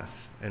promise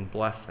and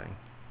blessing.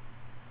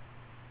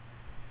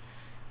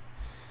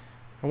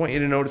 I want you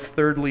to notice,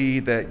 thirdly,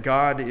 that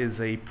God is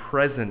a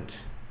present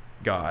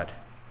God.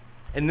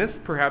 And this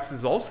perhaps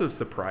is also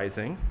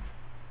surprising.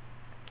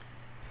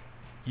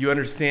 You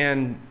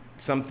understand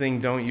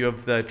something, don't you,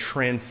 of the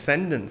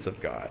transcendence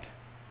of God.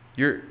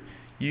 You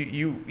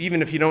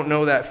even if you don't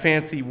know that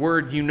fancy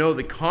word, you know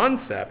the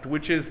concept,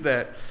 which is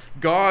that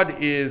God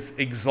is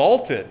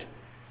exalted,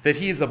 that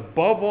he is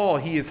above all,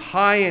 he is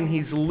high and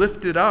he's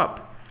lifted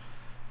up.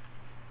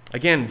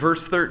 Again, verse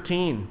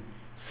 13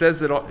 says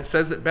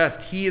it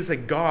best. He is a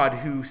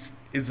God who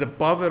is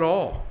above it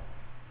all.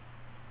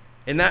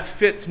 And that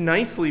fits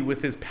nicely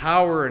with his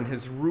power and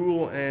his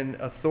rule and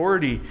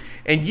authority.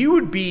 And you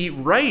would be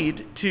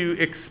right to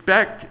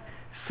expect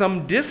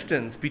some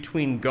distance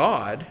between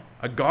God,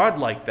 a God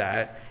like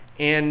that,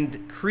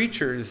 and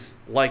creatures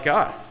like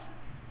us.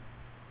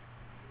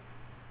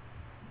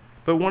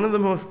 But one of the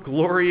most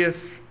glorious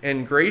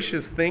and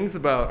gracious things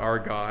about our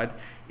God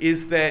is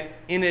that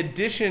in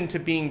addition to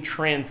being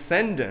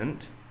transcendent,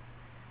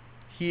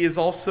 he is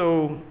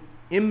also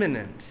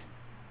immanent.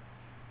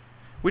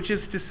 Which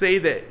is to say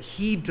that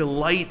he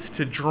delights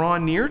to draw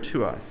near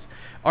to us.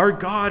 Our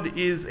God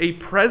is a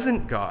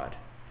present God.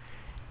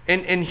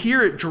 And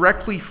hear it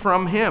directly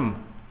from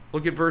him.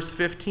 Look at verse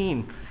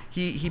 15.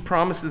 He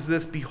promises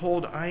this,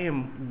 behold, I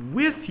am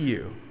with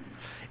you,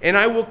 and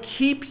I will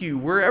keep you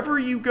wherever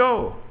you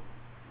go.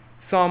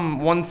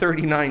 Psalm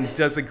 139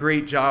 does a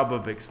great job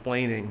of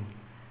explaining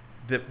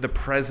the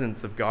presence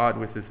of God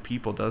with his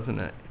people, doesn't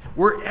it?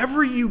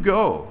 Wherever you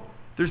go,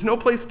 there's no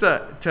place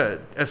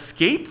to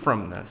escape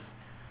from this.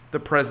 The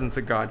presence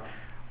of God.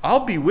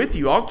 I'll be with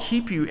you, I'll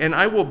keep you, and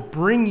I will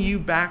bring you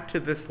back to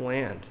this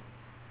land.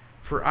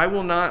 For I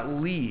will not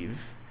leave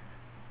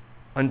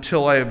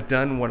until I have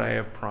done what I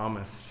have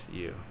promised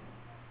you.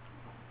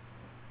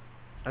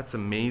 That's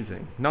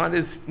amazing. Not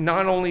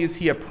only is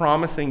he a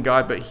promising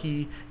God, but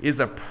he is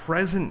a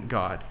present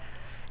God.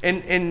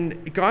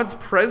 And God's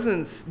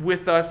presence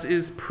with us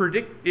is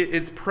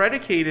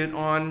predicated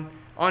on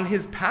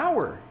his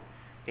power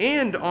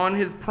and on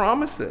his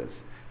promises.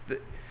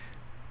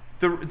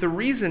 The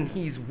reason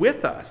he's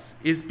with us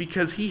is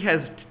because he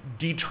has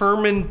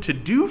determined to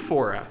do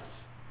for us.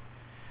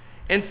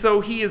 And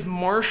so he is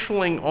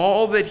marshaling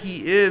all that he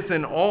is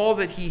and all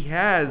that he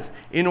has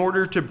in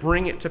order to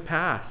bring it to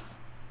pass.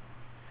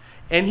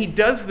 And he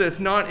does this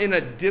not in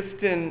a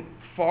distant,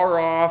 far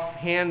off,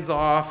 hands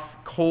off,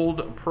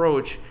 cold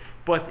approach,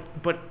 but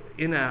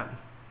in a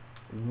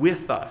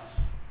with us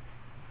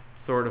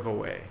sort of a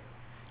way.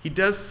 He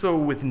does so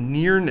with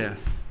nearness.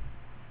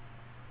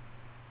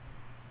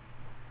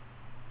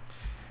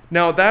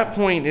 Now, that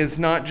point is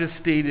not just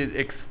stated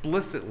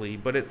explicitly,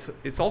 but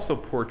it's also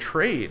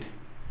portrayed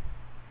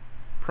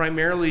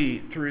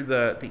primarily through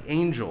the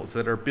angels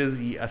that are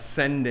busy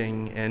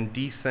ascending and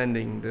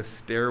descending this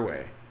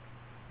stairway.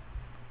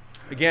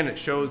 Again, it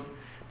shows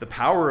the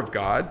power of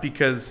God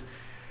because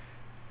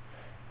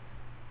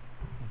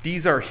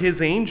these are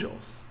his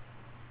angels.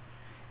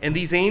 And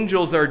these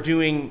angels are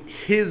doing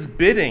his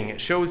bidding. It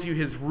shows you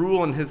his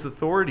rule and his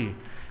authority.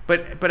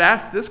 But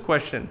ask this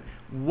question: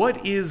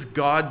 what is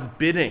God's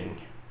bidding?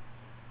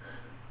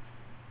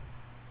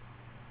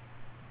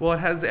 Well, it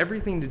has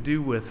everything to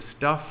do with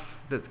stuff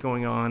that's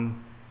going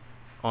on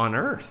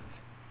earth.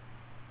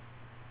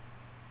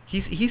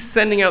 He's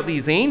sending out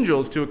these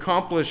angels to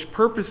accomplish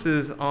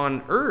purposes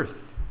on earth.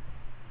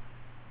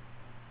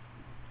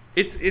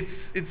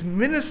 It's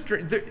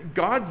ministering.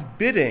 God's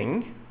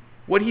bidding,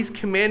 what he's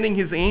commanding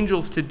his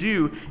angels to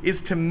do, is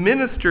to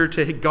minister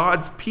to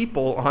God's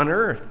people on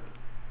earth.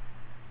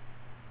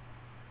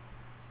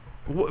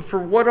 For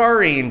what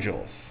are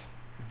angels?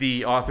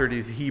 The author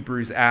of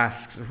Hebrews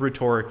asks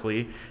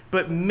rhetorically,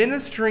 but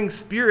ministering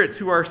spirits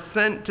who are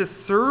sent to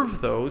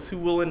serve those who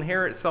will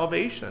inherit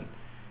salvation.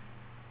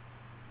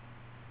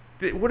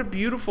 What a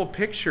beautiful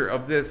picture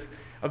of this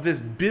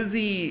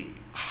busy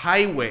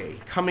highway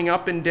coming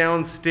up and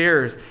down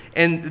stairs.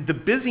 And the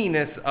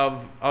busyness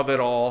of it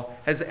all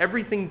has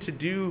everything to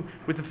do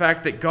with the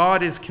fact that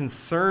God is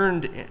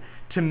concerned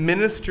to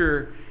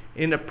minister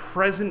in a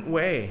present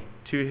way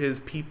to his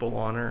people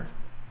on earth.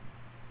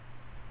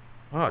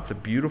 Oh, it's a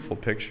beautiful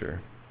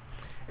picture.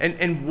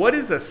 And what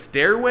is a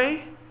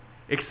stairway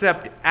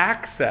except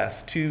access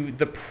to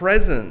the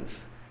presence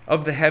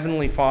of the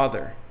Heavenly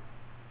Father?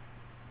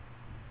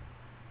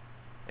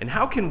 And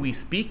how can we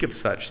speak of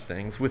such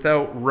things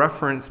without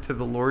reference to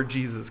the Lord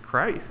Jesus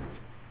Christ,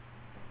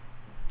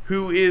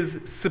 who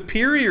is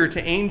superior to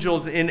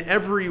angels in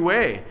every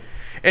way,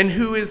 and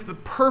who is the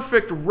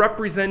perfect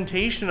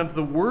representation of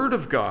the Word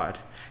of God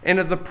and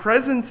of the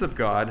presence of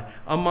God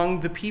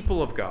among the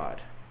people of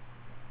God?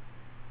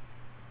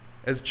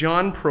 As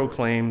John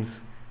proclaims,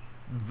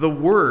 the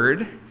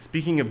Word,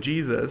 speaking of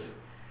Jesus,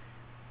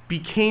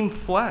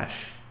 became flesh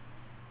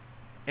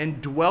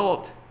and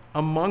dwelt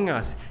among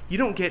us. You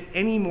don't get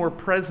any more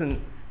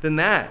present than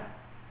that.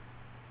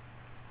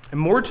 And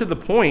more to the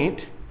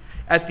point,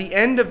 at the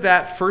end of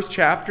that first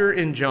chapter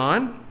in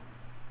John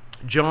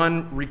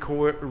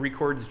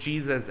records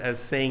Jesus as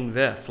saying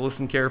this.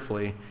 Listen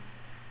carefully.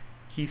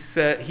 He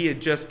said he had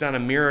just done a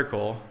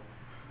miracle,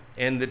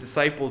 and the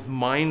disciples'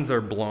 minds are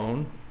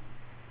blown.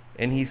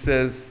 And he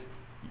says,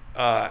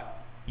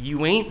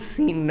 you ain't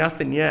seen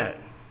nothing yet.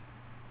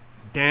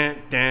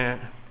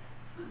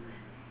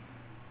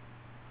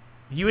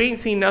 You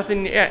ain't seen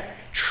nothing yet.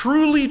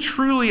 Truly,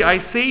 truly,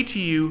 I say to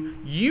you,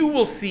 you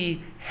will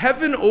see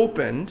heaven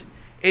opened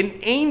and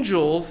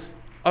angels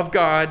of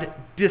God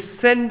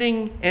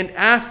descending and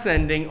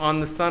ascending on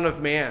the Son of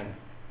Man.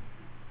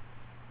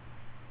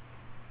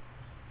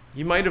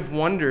 You might have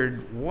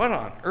wondered, what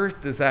on earth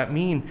does that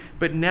mean?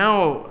 But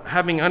now,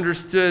 having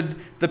understood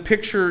the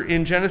picture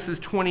in Genesis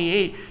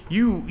 28,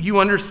 you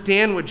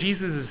understand what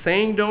Jesus is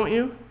saying, don't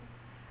you?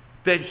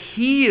 That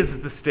he is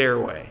the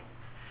stairway.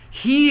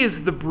 He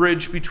is the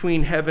bridge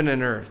between heaven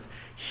and earth.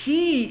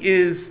 He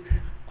is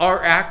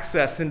our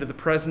access into the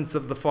presence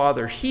of the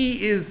Father. He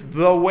is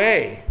the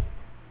way,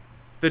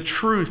 the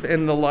truth,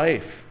 and the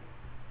life.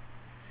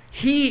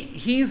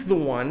 He's the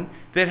one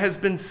that has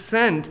been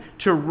sent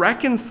to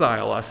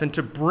reconcile us and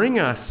to bring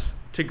us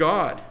to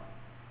God.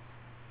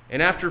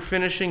 And after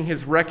finishing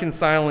his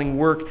reconciling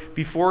work,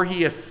 before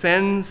he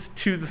ascends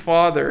to the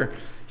Father,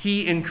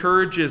 he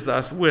encourages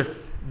us with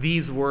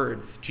these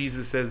words.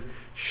 Jesus says,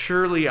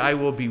 "Surely I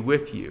will be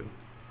with you,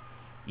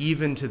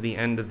 even to the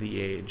end of the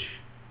age."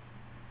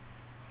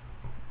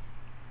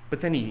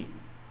 But then he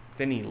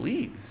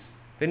leaves.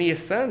 Then he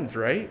ascends,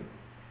 right?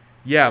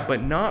 Yeah,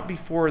 but not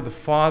before the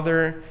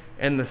Father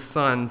and the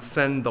Son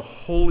send the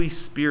Holy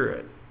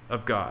Spirit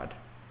of God,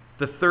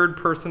 the third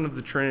person of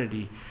the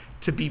Trinity,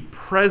 to be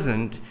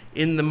present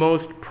in the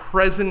most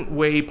present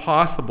way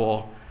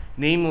possible,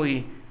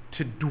 namely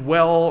to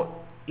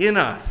dwell in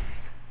us.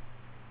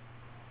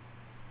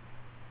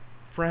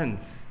 Friends,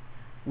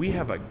 we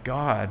have a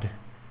God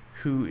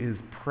who is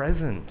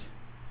present.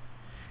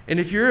 And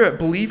if you're a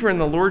believer in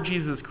the Lord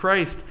Jesus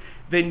Christ,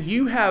 then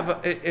you have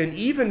an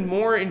even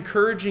more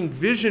encouraging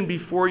vision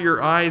before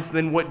your eyes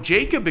than what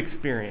Jacob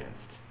experienced.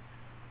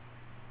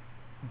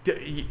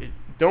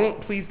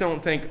 Please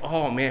don't think,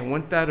 oh man,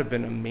 wouldn't that have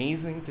been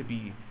amazing to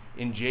be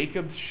in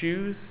Jacob's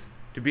shoes,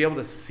 to be able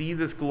to see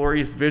this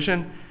glorious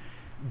vision?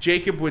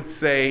 Jacob would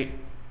say,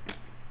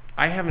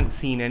 I haven't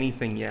seen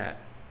anything yet.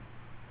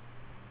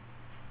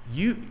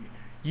 You've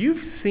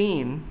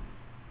seen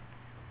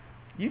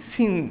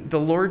the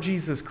Lord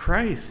Jesus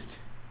Christ.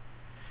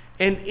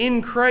 And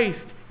in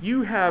Christ,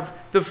 you have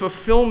the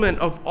fulfillment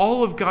of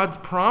all of God's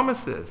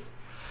promises.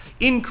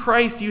 In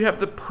Christ, you have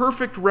the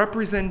perfect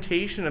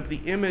representation of the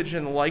image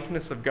and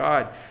likeness of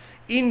God.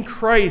 In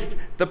Christ,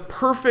 the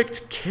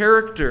perfect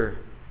character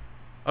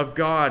of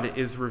God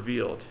is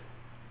revealed.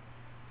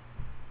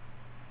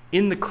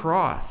 In the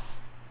cross,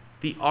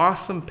 the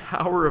awesome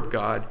power of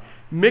God,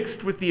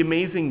 mixed with the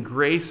amazing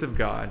grace of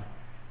God,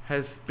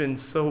 has been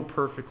so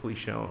perfectly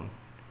shown.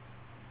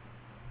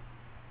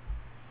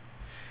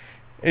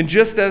 And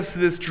just as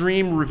this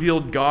dream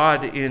revealed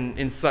God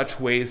in such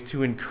ways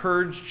to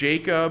encourage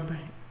Jacob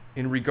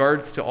in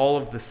regards to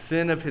all of the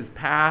sin of his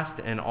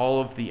past and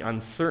all of the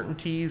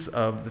uncertainties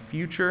of the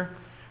future,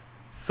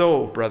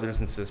 so, brothers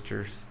and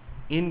sisters,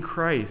 in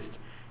Christ,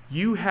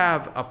 you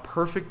have a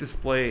perfect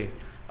display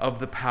of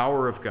the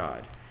power of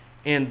God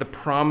and the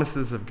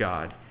promises of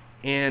God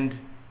and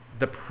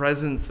the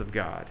presence of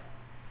God,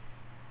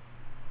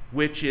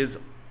 which is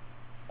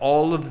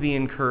all of the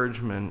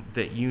encouragement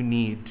that you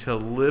need to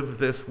live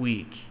this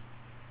week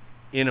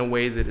in a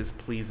way that is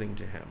pleasing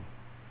to Him.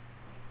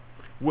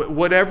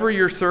 Whatever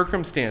your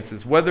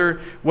circumstances,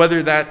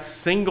 whether that's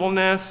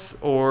singleness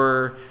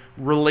or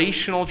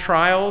relational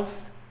trials,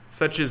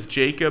 such as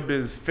Jacob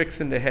is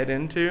fixing to head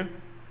into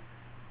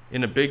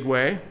in a big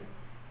way,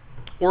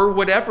 or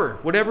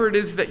whatever it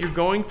is that you're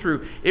going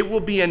through, it will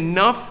be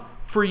enough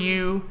for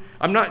you.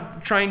 I'm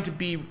not trying to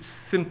be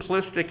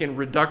simplistic and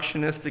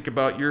reductionistic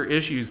about your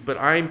issues, but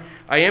I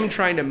am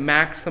trying to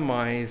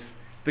maximize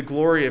the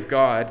glory of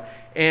God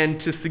and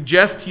to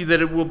suggest to you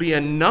that it will be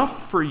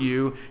enough for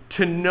you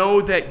to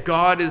know that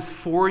God is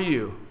for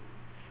you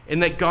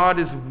and that God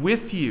is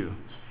with you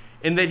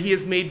and that He has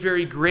made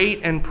very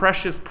great and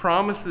precious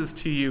promises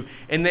to you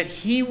and that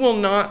He will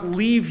not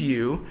leave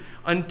you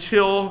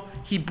until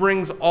He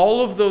brings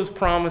all of those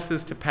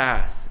promises to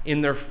pass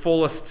in their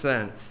fullest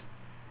sense.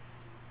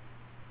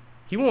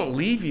 He won't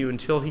leave you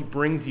until He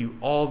brings you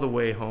all the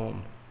way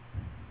home.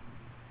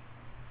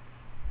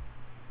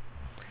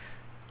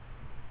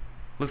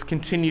 Let's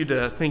continue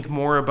to think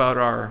more about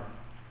our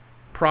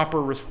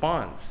proper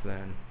response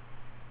then,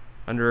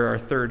 under our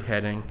third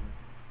heading,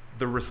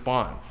 the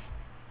response.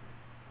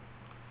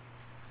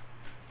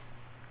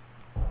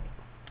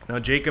 Now,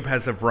 Jacob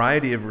has a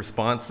variety of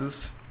responses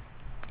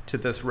to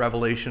this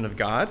revelation of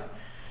God,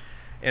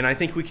 and I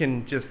think we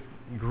can just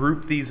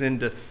group these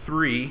into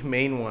three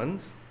main ones.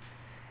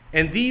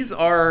 And these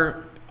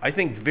are, I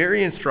think,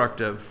 very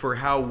instructive for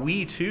how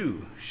we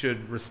too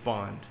should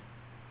respond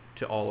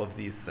to all of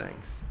these things.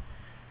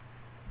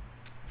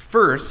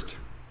 First,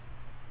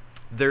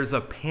 there's a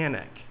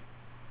panic.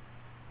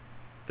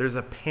 There's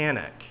a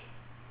panic.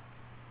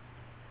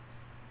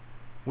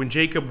 When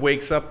Jacob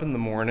wakes up in the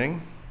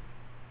morning,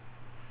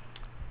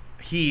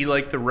 he,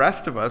 like the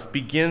rest of us,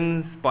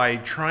 begins by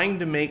trying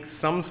to make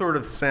some sort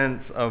of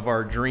sense of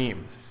our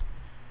dreams.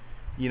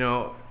 You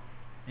know,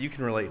 you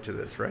can relate to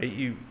this, right?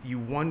 You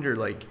wonder,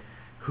 like,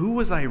 who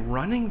was I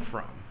running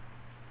from?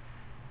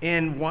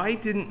 And why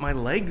didn't my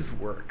legs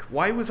work?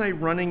 Why was I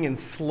running in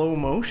slow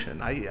motion?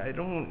 I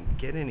don't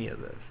get any of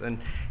this. And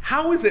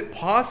how is it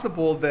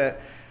possible that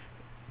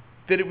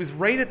it was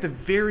right at the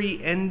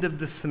very end of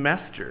the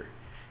semester,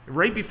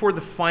 right before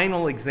the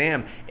final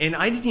exam, and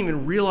I didn't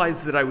even realize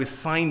that I was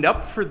signed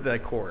up for the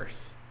course?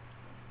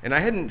 And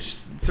I hadn't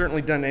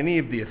certainly done any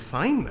of the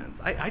assignments.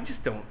 I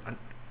just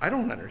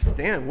don't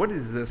understand. What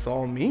does this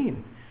all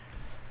mean?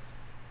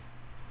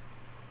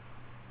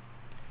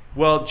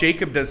 Well,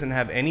 Jacob doesn't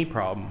have any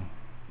problem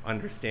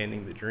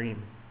understanding the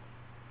dream.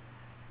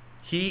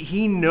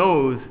 He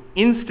knows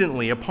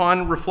instantly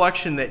upon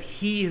reflection that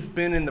he has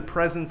been in the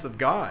presence of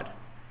God.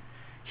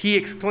 He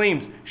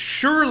exclaims,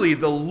 "Surely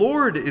the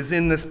Lord is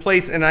in this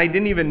place, and I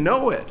didn't even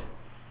know it."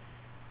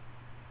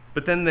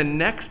 But then the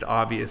next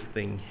obvious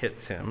thing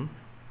hits him,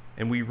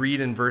 and we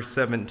read in verse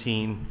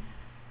 17,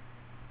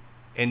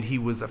 and he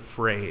was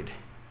afraid.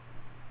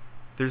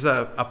 There's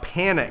a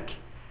panic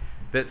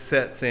that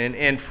sets in.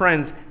 And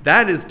friends,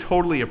 that is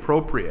totally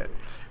appropriate.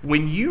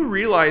 When you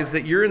realize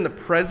that you're in the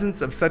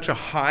presence of such a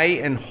high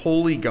and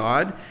holy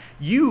God,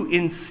 you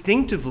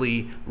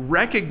instinctively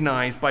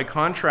recognize, by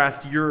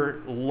contrast, your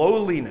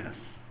lowliness.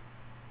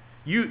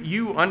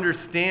 You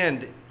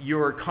understand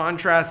your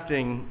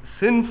contrasting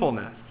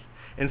sinfulness.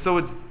 And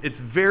so it's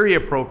very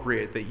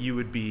appropriate that you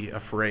would be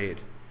afraid,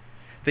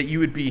 that you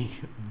would be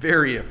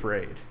very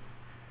afraid.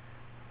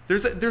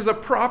 There's a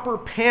proper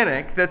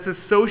panic that's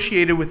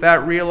associated with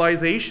that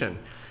realization.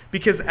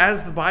 Because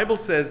as the Bible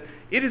says,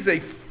 it is a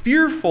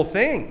fearful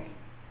thing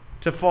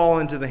to fall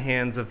into the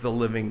hands of the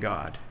living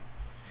God.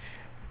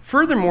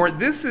 Furthermore,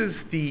 this is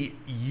the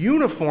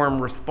uniform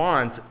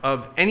response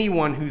of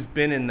anyone who's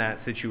been in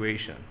that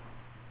situation,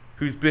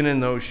 who's been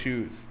in those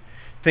shoes.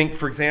 Think,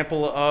 for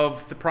example, of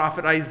the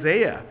prophet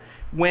Isaiah,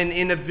 when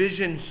in a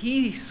vision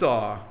he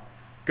saw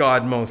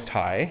God Most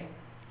High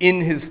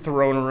in his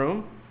throne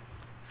room,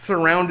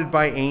 surrounded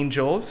by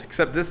angels,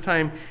 except this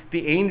time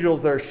the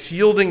angels are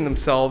shielding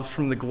themselves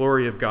from the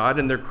glory of God,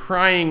 and they're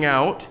crying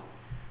out,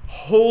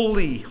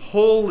 "Holy,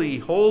 holy,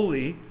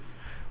 holy."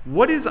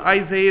 What is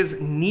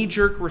Isaiah's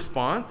knee-jerk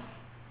response?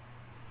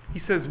 He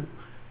says,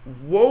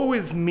 "Woe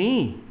is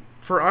me,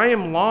 for I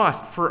am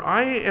lost, for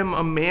I am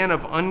a man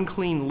of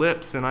unclean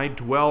lips, and I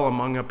dwell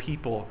among a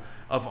people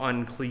of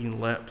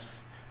unclean lips.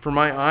 For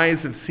my eyes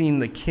have seen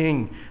the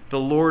King, the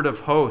Lord of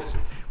hosts."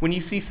 When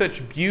you see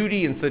such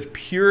beauty and such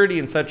purity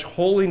and such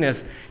holiness,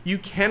 you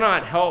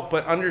cannot help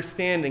but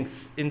understand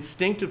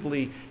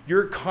instinctively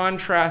your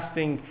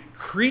contrasting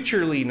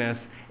creatureliness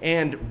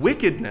and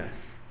wickedness.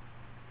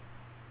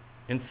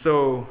 And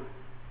so,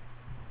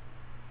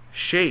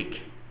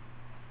 shake.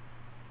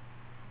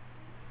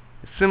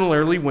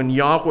 Similarly, when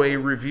Yahweh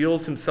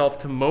reveals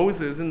himself to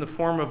Moses in the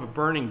form of a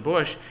burning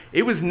bush,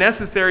 it was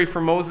necessary for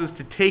Moses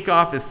to take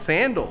off his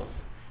sandals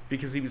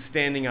because he was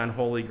standing on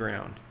holy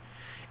ground.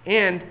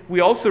 And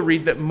we also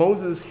read that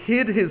Moses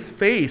hid his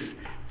face,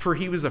 for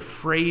he was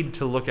afraid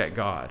to look at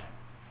God.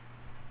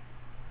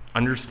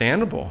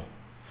 Understandable.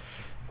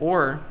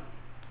 Or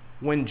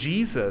when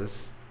Jesus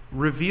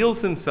reveals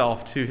himself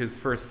to his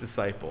first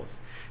disciples,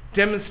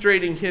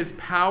 demonstrating his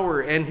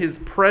power and his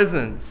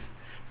presence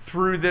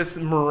through this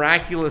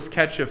miraculous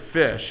catch of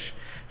fish,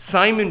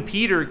 Simon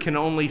Peter can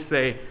only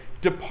say,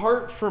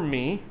 "Depart from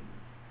me,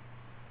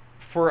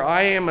 for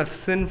I am a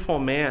sinful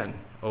man,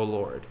 O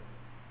Lord."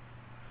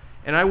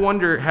 And I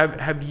wonder,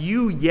 have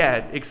you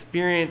yet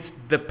experienced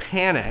the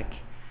panic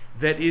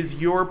that is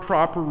your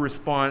proper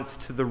response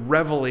to the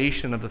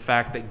revelation of the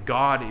fact that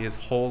God is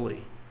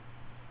holy?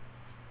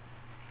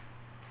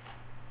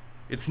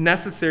 It's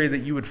necessary that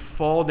you would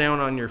fall down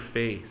on your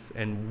face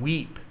and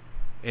weep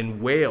and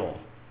wail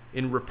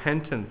in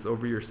repentance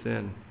over your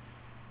sin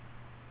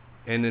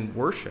and in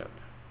worship.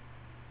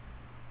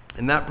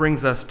 And that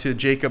brings us to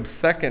Jacob's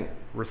second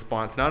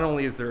response. Not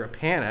only is there a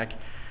panic,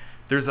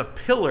 there's a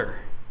pillar.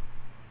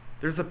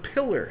 There's a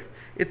pillar.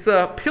 It's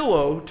a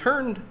pillow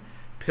turned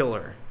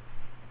pillar.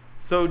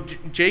 So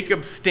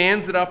Jacob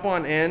stands it up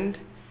on end,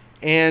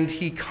 and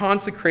he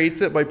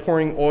consecrates it by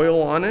pouring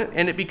oil on it,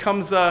 and it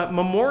becomes a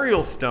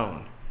memorial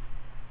stone.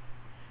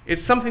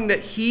 It's something that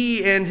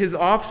he and his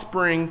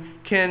offspring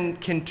can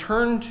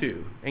turn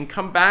to and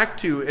come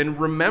back to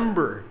and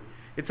remember.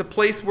 It's a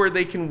place where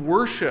they can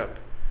worship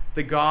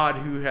the God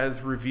who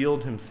has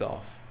revealed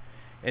himself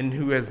and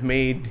who has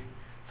made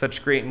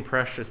such great and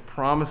precious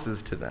promises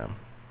to them.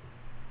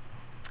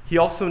 He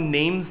also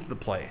names the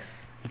place.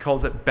 He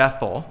calls it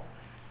Bethel,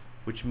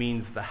 which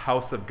means the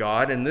house of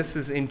God. And this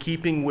is in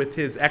keeping with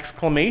his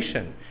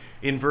exclamation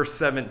in verse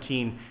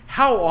 17.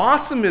 How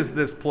awesome is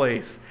this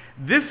place?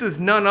 This is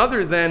none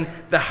other than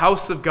the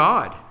house of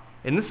God.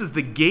 And this is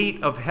the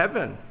gate of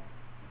heaven.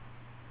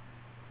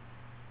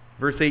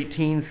 Verse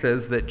 18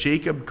 says that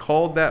Jacob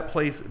called that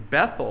place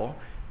Bethel,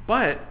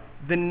 but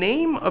the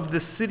name of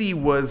the city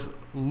was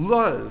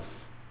Luz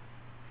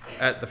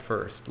at the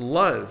first.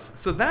 Luz.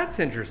 So that's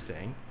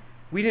interesting.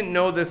 We didn't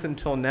know this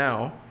until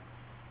now.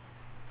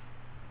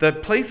 The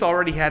place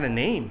already had a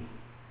name.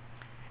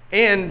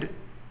 And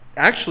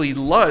actually,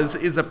 Luz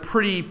is a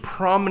pretty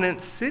prominent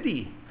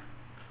city.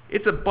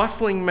 It's a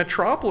bustling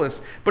metropolis.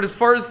 But as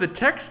far as the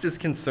text is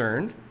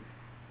concerned,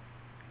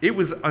 it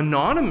was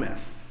anonymous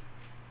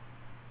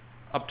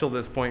up till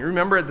this point.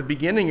 Remember, at the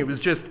beginning, it was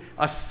just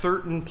a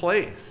certain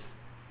place.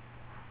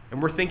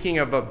 And we're thinking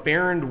of a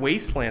barren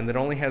wasteland that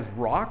only has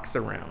rocks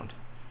around.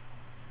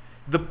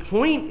 The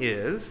point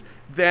is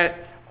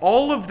that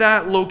all of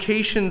that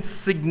location's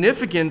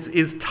significance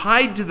is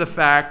tied to the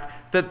fact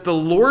that the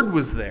Lord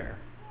was there.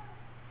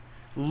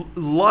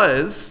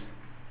 Luz,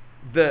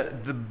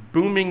 the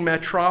booming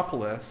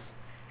metropolis,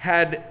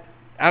 had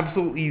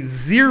absolutely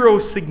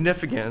zero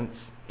significance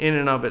in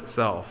and of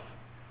itself.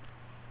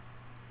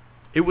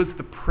 It was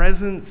the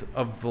presence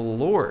of the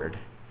Lord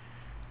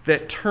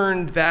that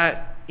turned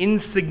that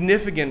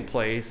insignificant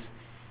place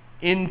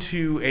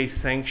into a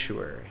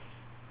sanctuary.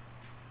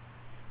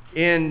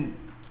 And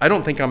I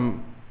don't think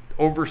I'm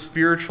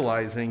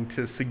over-spiritualizing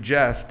to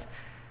suggest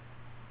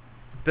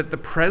that the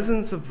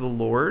presence of the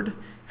Lord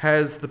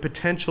has the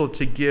potential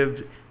to give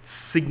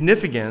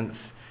significance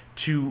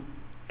to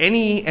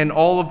any and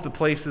all of the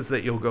places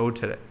that you'll go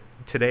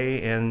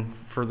today and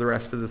for the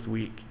rest of this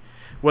week.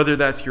 Whether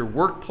that's your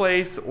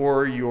workplace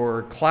or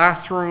your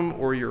classroom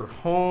or your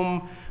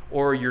home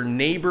or your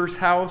neighbor's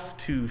house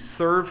to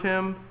serve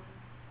him.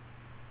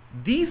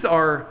 These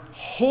are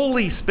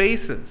holy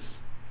spaces.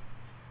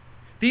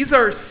 These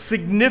are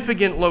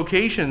significant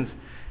locations,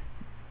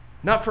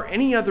 not for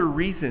any other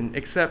reason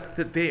except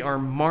that they are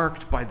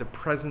marked by the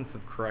presence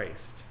of Christ.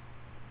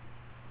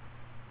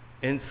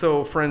 And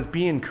so, friends,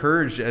 be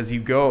encouraged as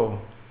you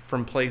go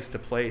from place to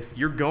place.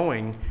 You're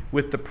going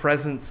with the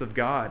presence of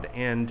God,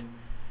 and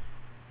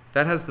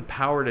that has the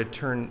power to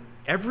turn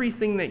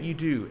everything that you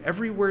do,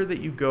 everywhere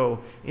that you go,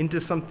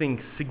 into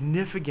something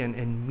significant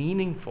and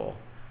meaningful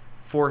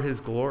for his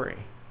glory.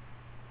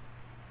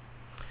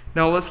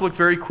 Now let's look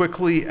very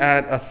quickly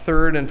at a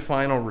third and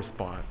final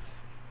response.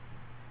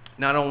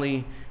 Not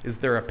only is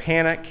there a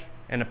panic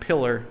and a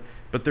pillar,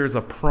 but there's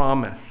a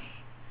promise.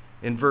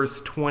 In verse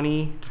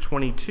 20 to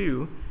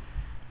 22,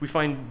 we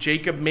find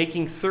Jacob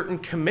making certain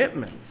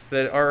commitments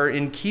that are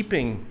in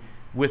keeping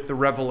with the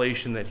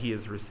revelation that he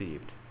has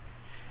received.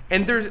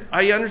 And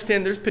I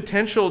understand there's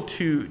potential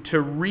to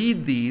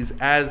read these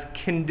as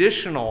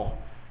conditional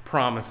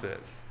promises.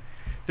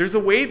 There's a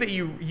way that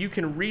you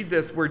can read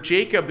this where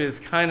Jacob is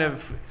kind of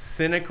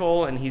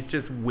cynical and he's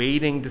just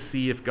waiting to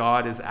see if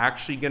God is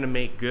actually going to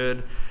make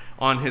good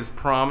on his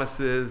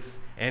promises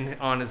and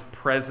on his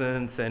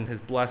presence and his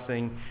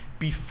blessing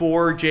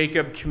before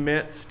Jacob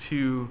commits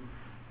to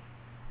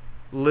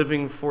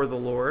living for the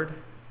Lord.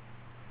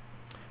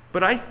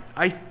 But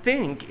I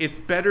think it's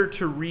better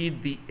to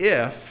read the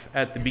if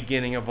at the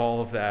beginning of all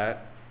of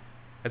that,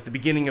 at the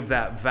beginning of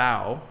that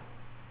vow,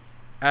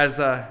 as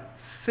a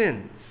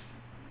since.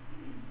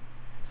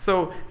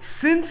 So,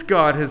 since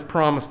God has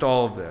promised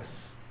all of this,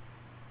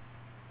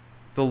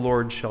 the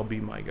Lord shall be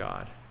my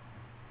God.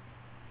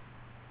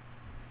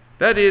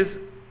 That is,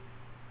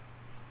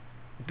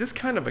 this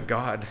kind of a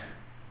God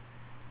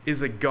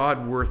is a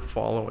God worth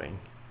following.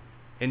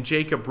 And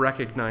Jacob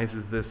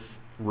recognizes this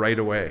right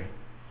away.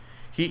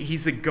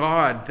 He's a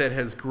God that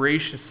has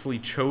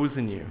graciously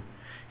chosen you.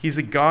 He's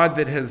a God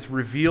that has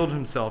revealed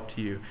himself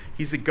to you.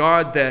 He's a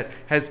God that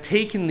has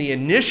taken the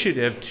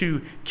initiative to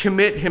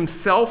commit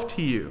himself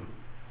to you.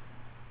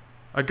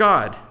 A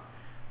God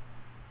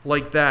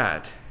like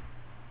that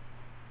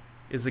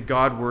is a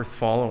God worth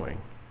following.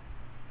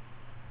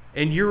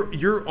 And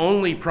your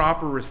only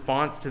proper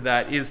response to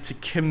that is to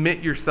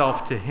commit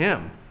yourself to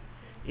him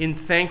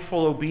in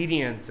thankful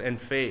obedience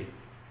and faith.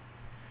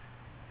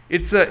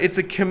 It's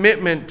a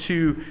commitment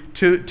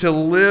to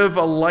live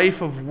a life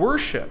of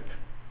worship.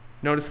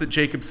 Notice that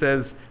Jacob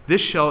says,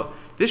 this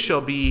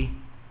shall be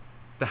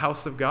the house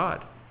of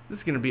God. This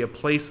is going to be a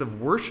place of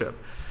worship.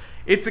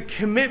 It's a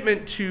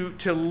commitment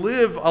to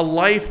live a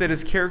life that is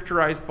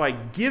characterized by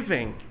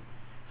giving.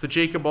 So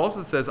Jacob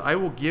also says, I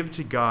will give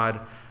to God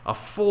a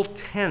full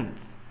tenth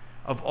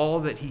of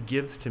all that he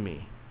gives to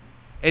me.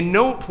 And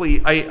note,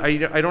 please,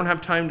 I don't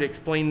have time to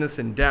explain this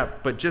in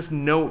depth, but just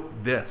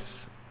note this.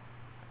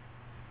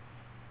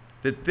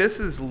 That this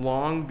is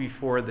long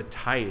before the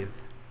tithe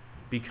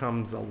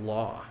becomes a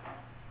law.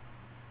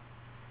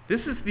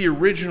 This is the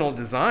original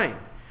design,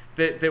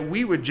 that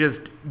we would just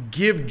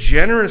give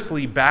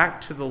generously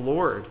back to the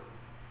Lord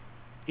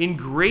in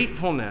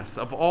gratefulness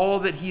of all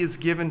that he has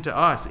given to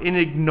us, in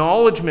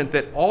acknowledgement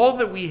that all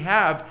that we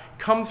have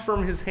comes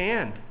from his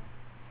hand.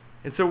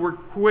 And so we're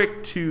quick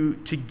to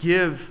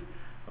give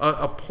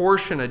a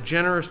portion, a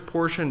generous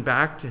portion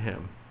back to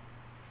him.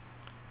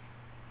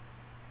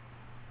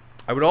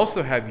 I would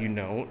also have you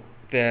note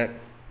that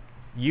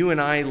you and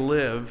I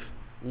live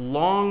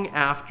long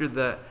after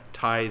the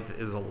tithe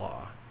is a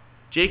law.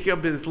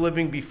 Jacob is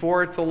living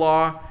before it's a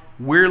law.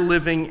 We're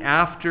living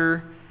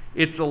after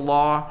it's a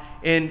law.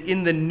 And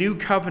in the new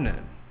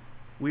covenant,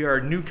 we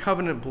are new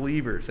covenant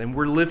believers, and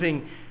we're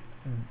living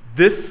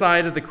this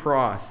side of the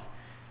cross.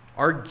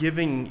 Our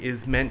giving is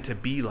meant to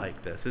be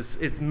like this.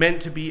 It's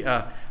meant to be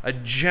a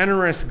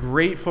generous,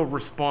 grateful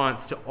response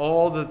to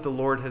all that the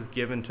Lord has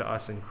given to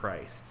us in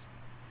Christ.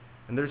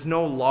 And there's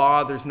no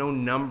law, there's no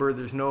number,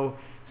 there's no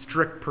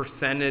strict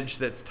percentage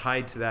that's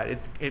tied to that.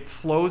 It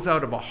flows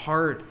out of a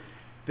heart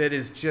that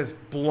is just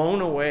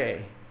blown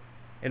away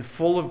and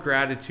full of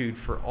gratitude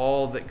for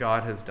all that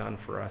God has done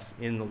for us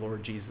in the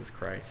Lord Jesus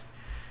Christ.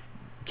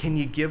 Can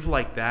you give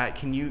like that?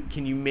 Can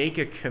you make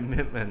a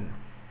commitment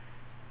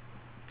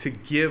to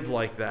give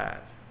like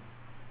that?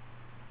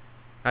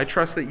 I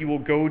trust that you will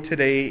go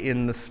today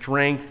in the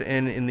strength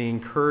and in the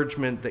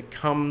encouragement that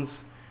comes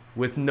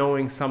with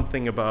knowing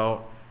something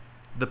about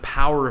the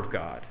power of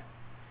God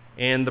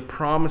and the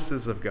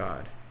promises of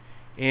God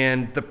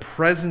and the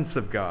presence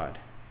of God.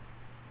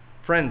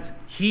 Friends,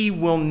 he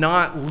will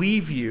not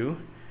leave you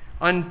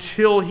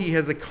until he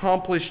has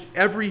accomplished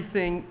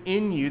everything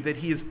in you that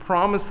he has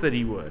promised that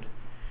he would.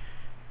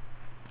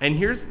 And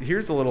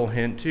here's a little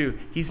hint too.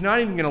 He's not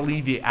even going to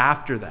leave you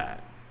after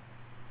that.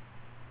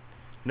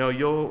 No,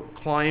 you'll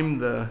climb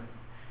the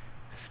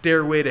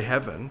stairway to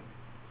heaven,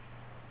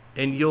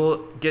 and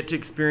you'll get to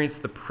experience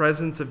the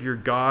presence of your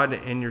God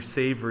and your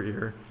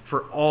Savior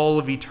for all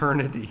of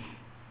eternity.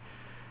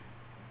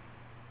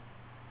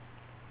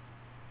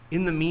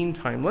 In the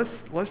meantime,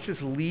 let's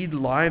just lead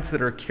lives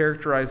that are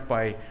characterized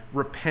by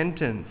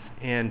repentance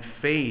and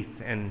faith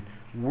and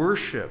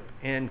worship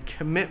and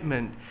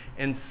commitment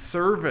and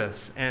service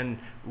and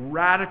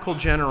radical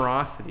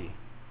generosity.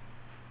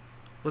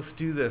 Let's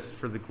do this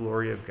for the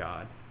glory of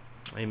God.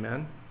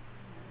 Amen.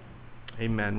 Amen.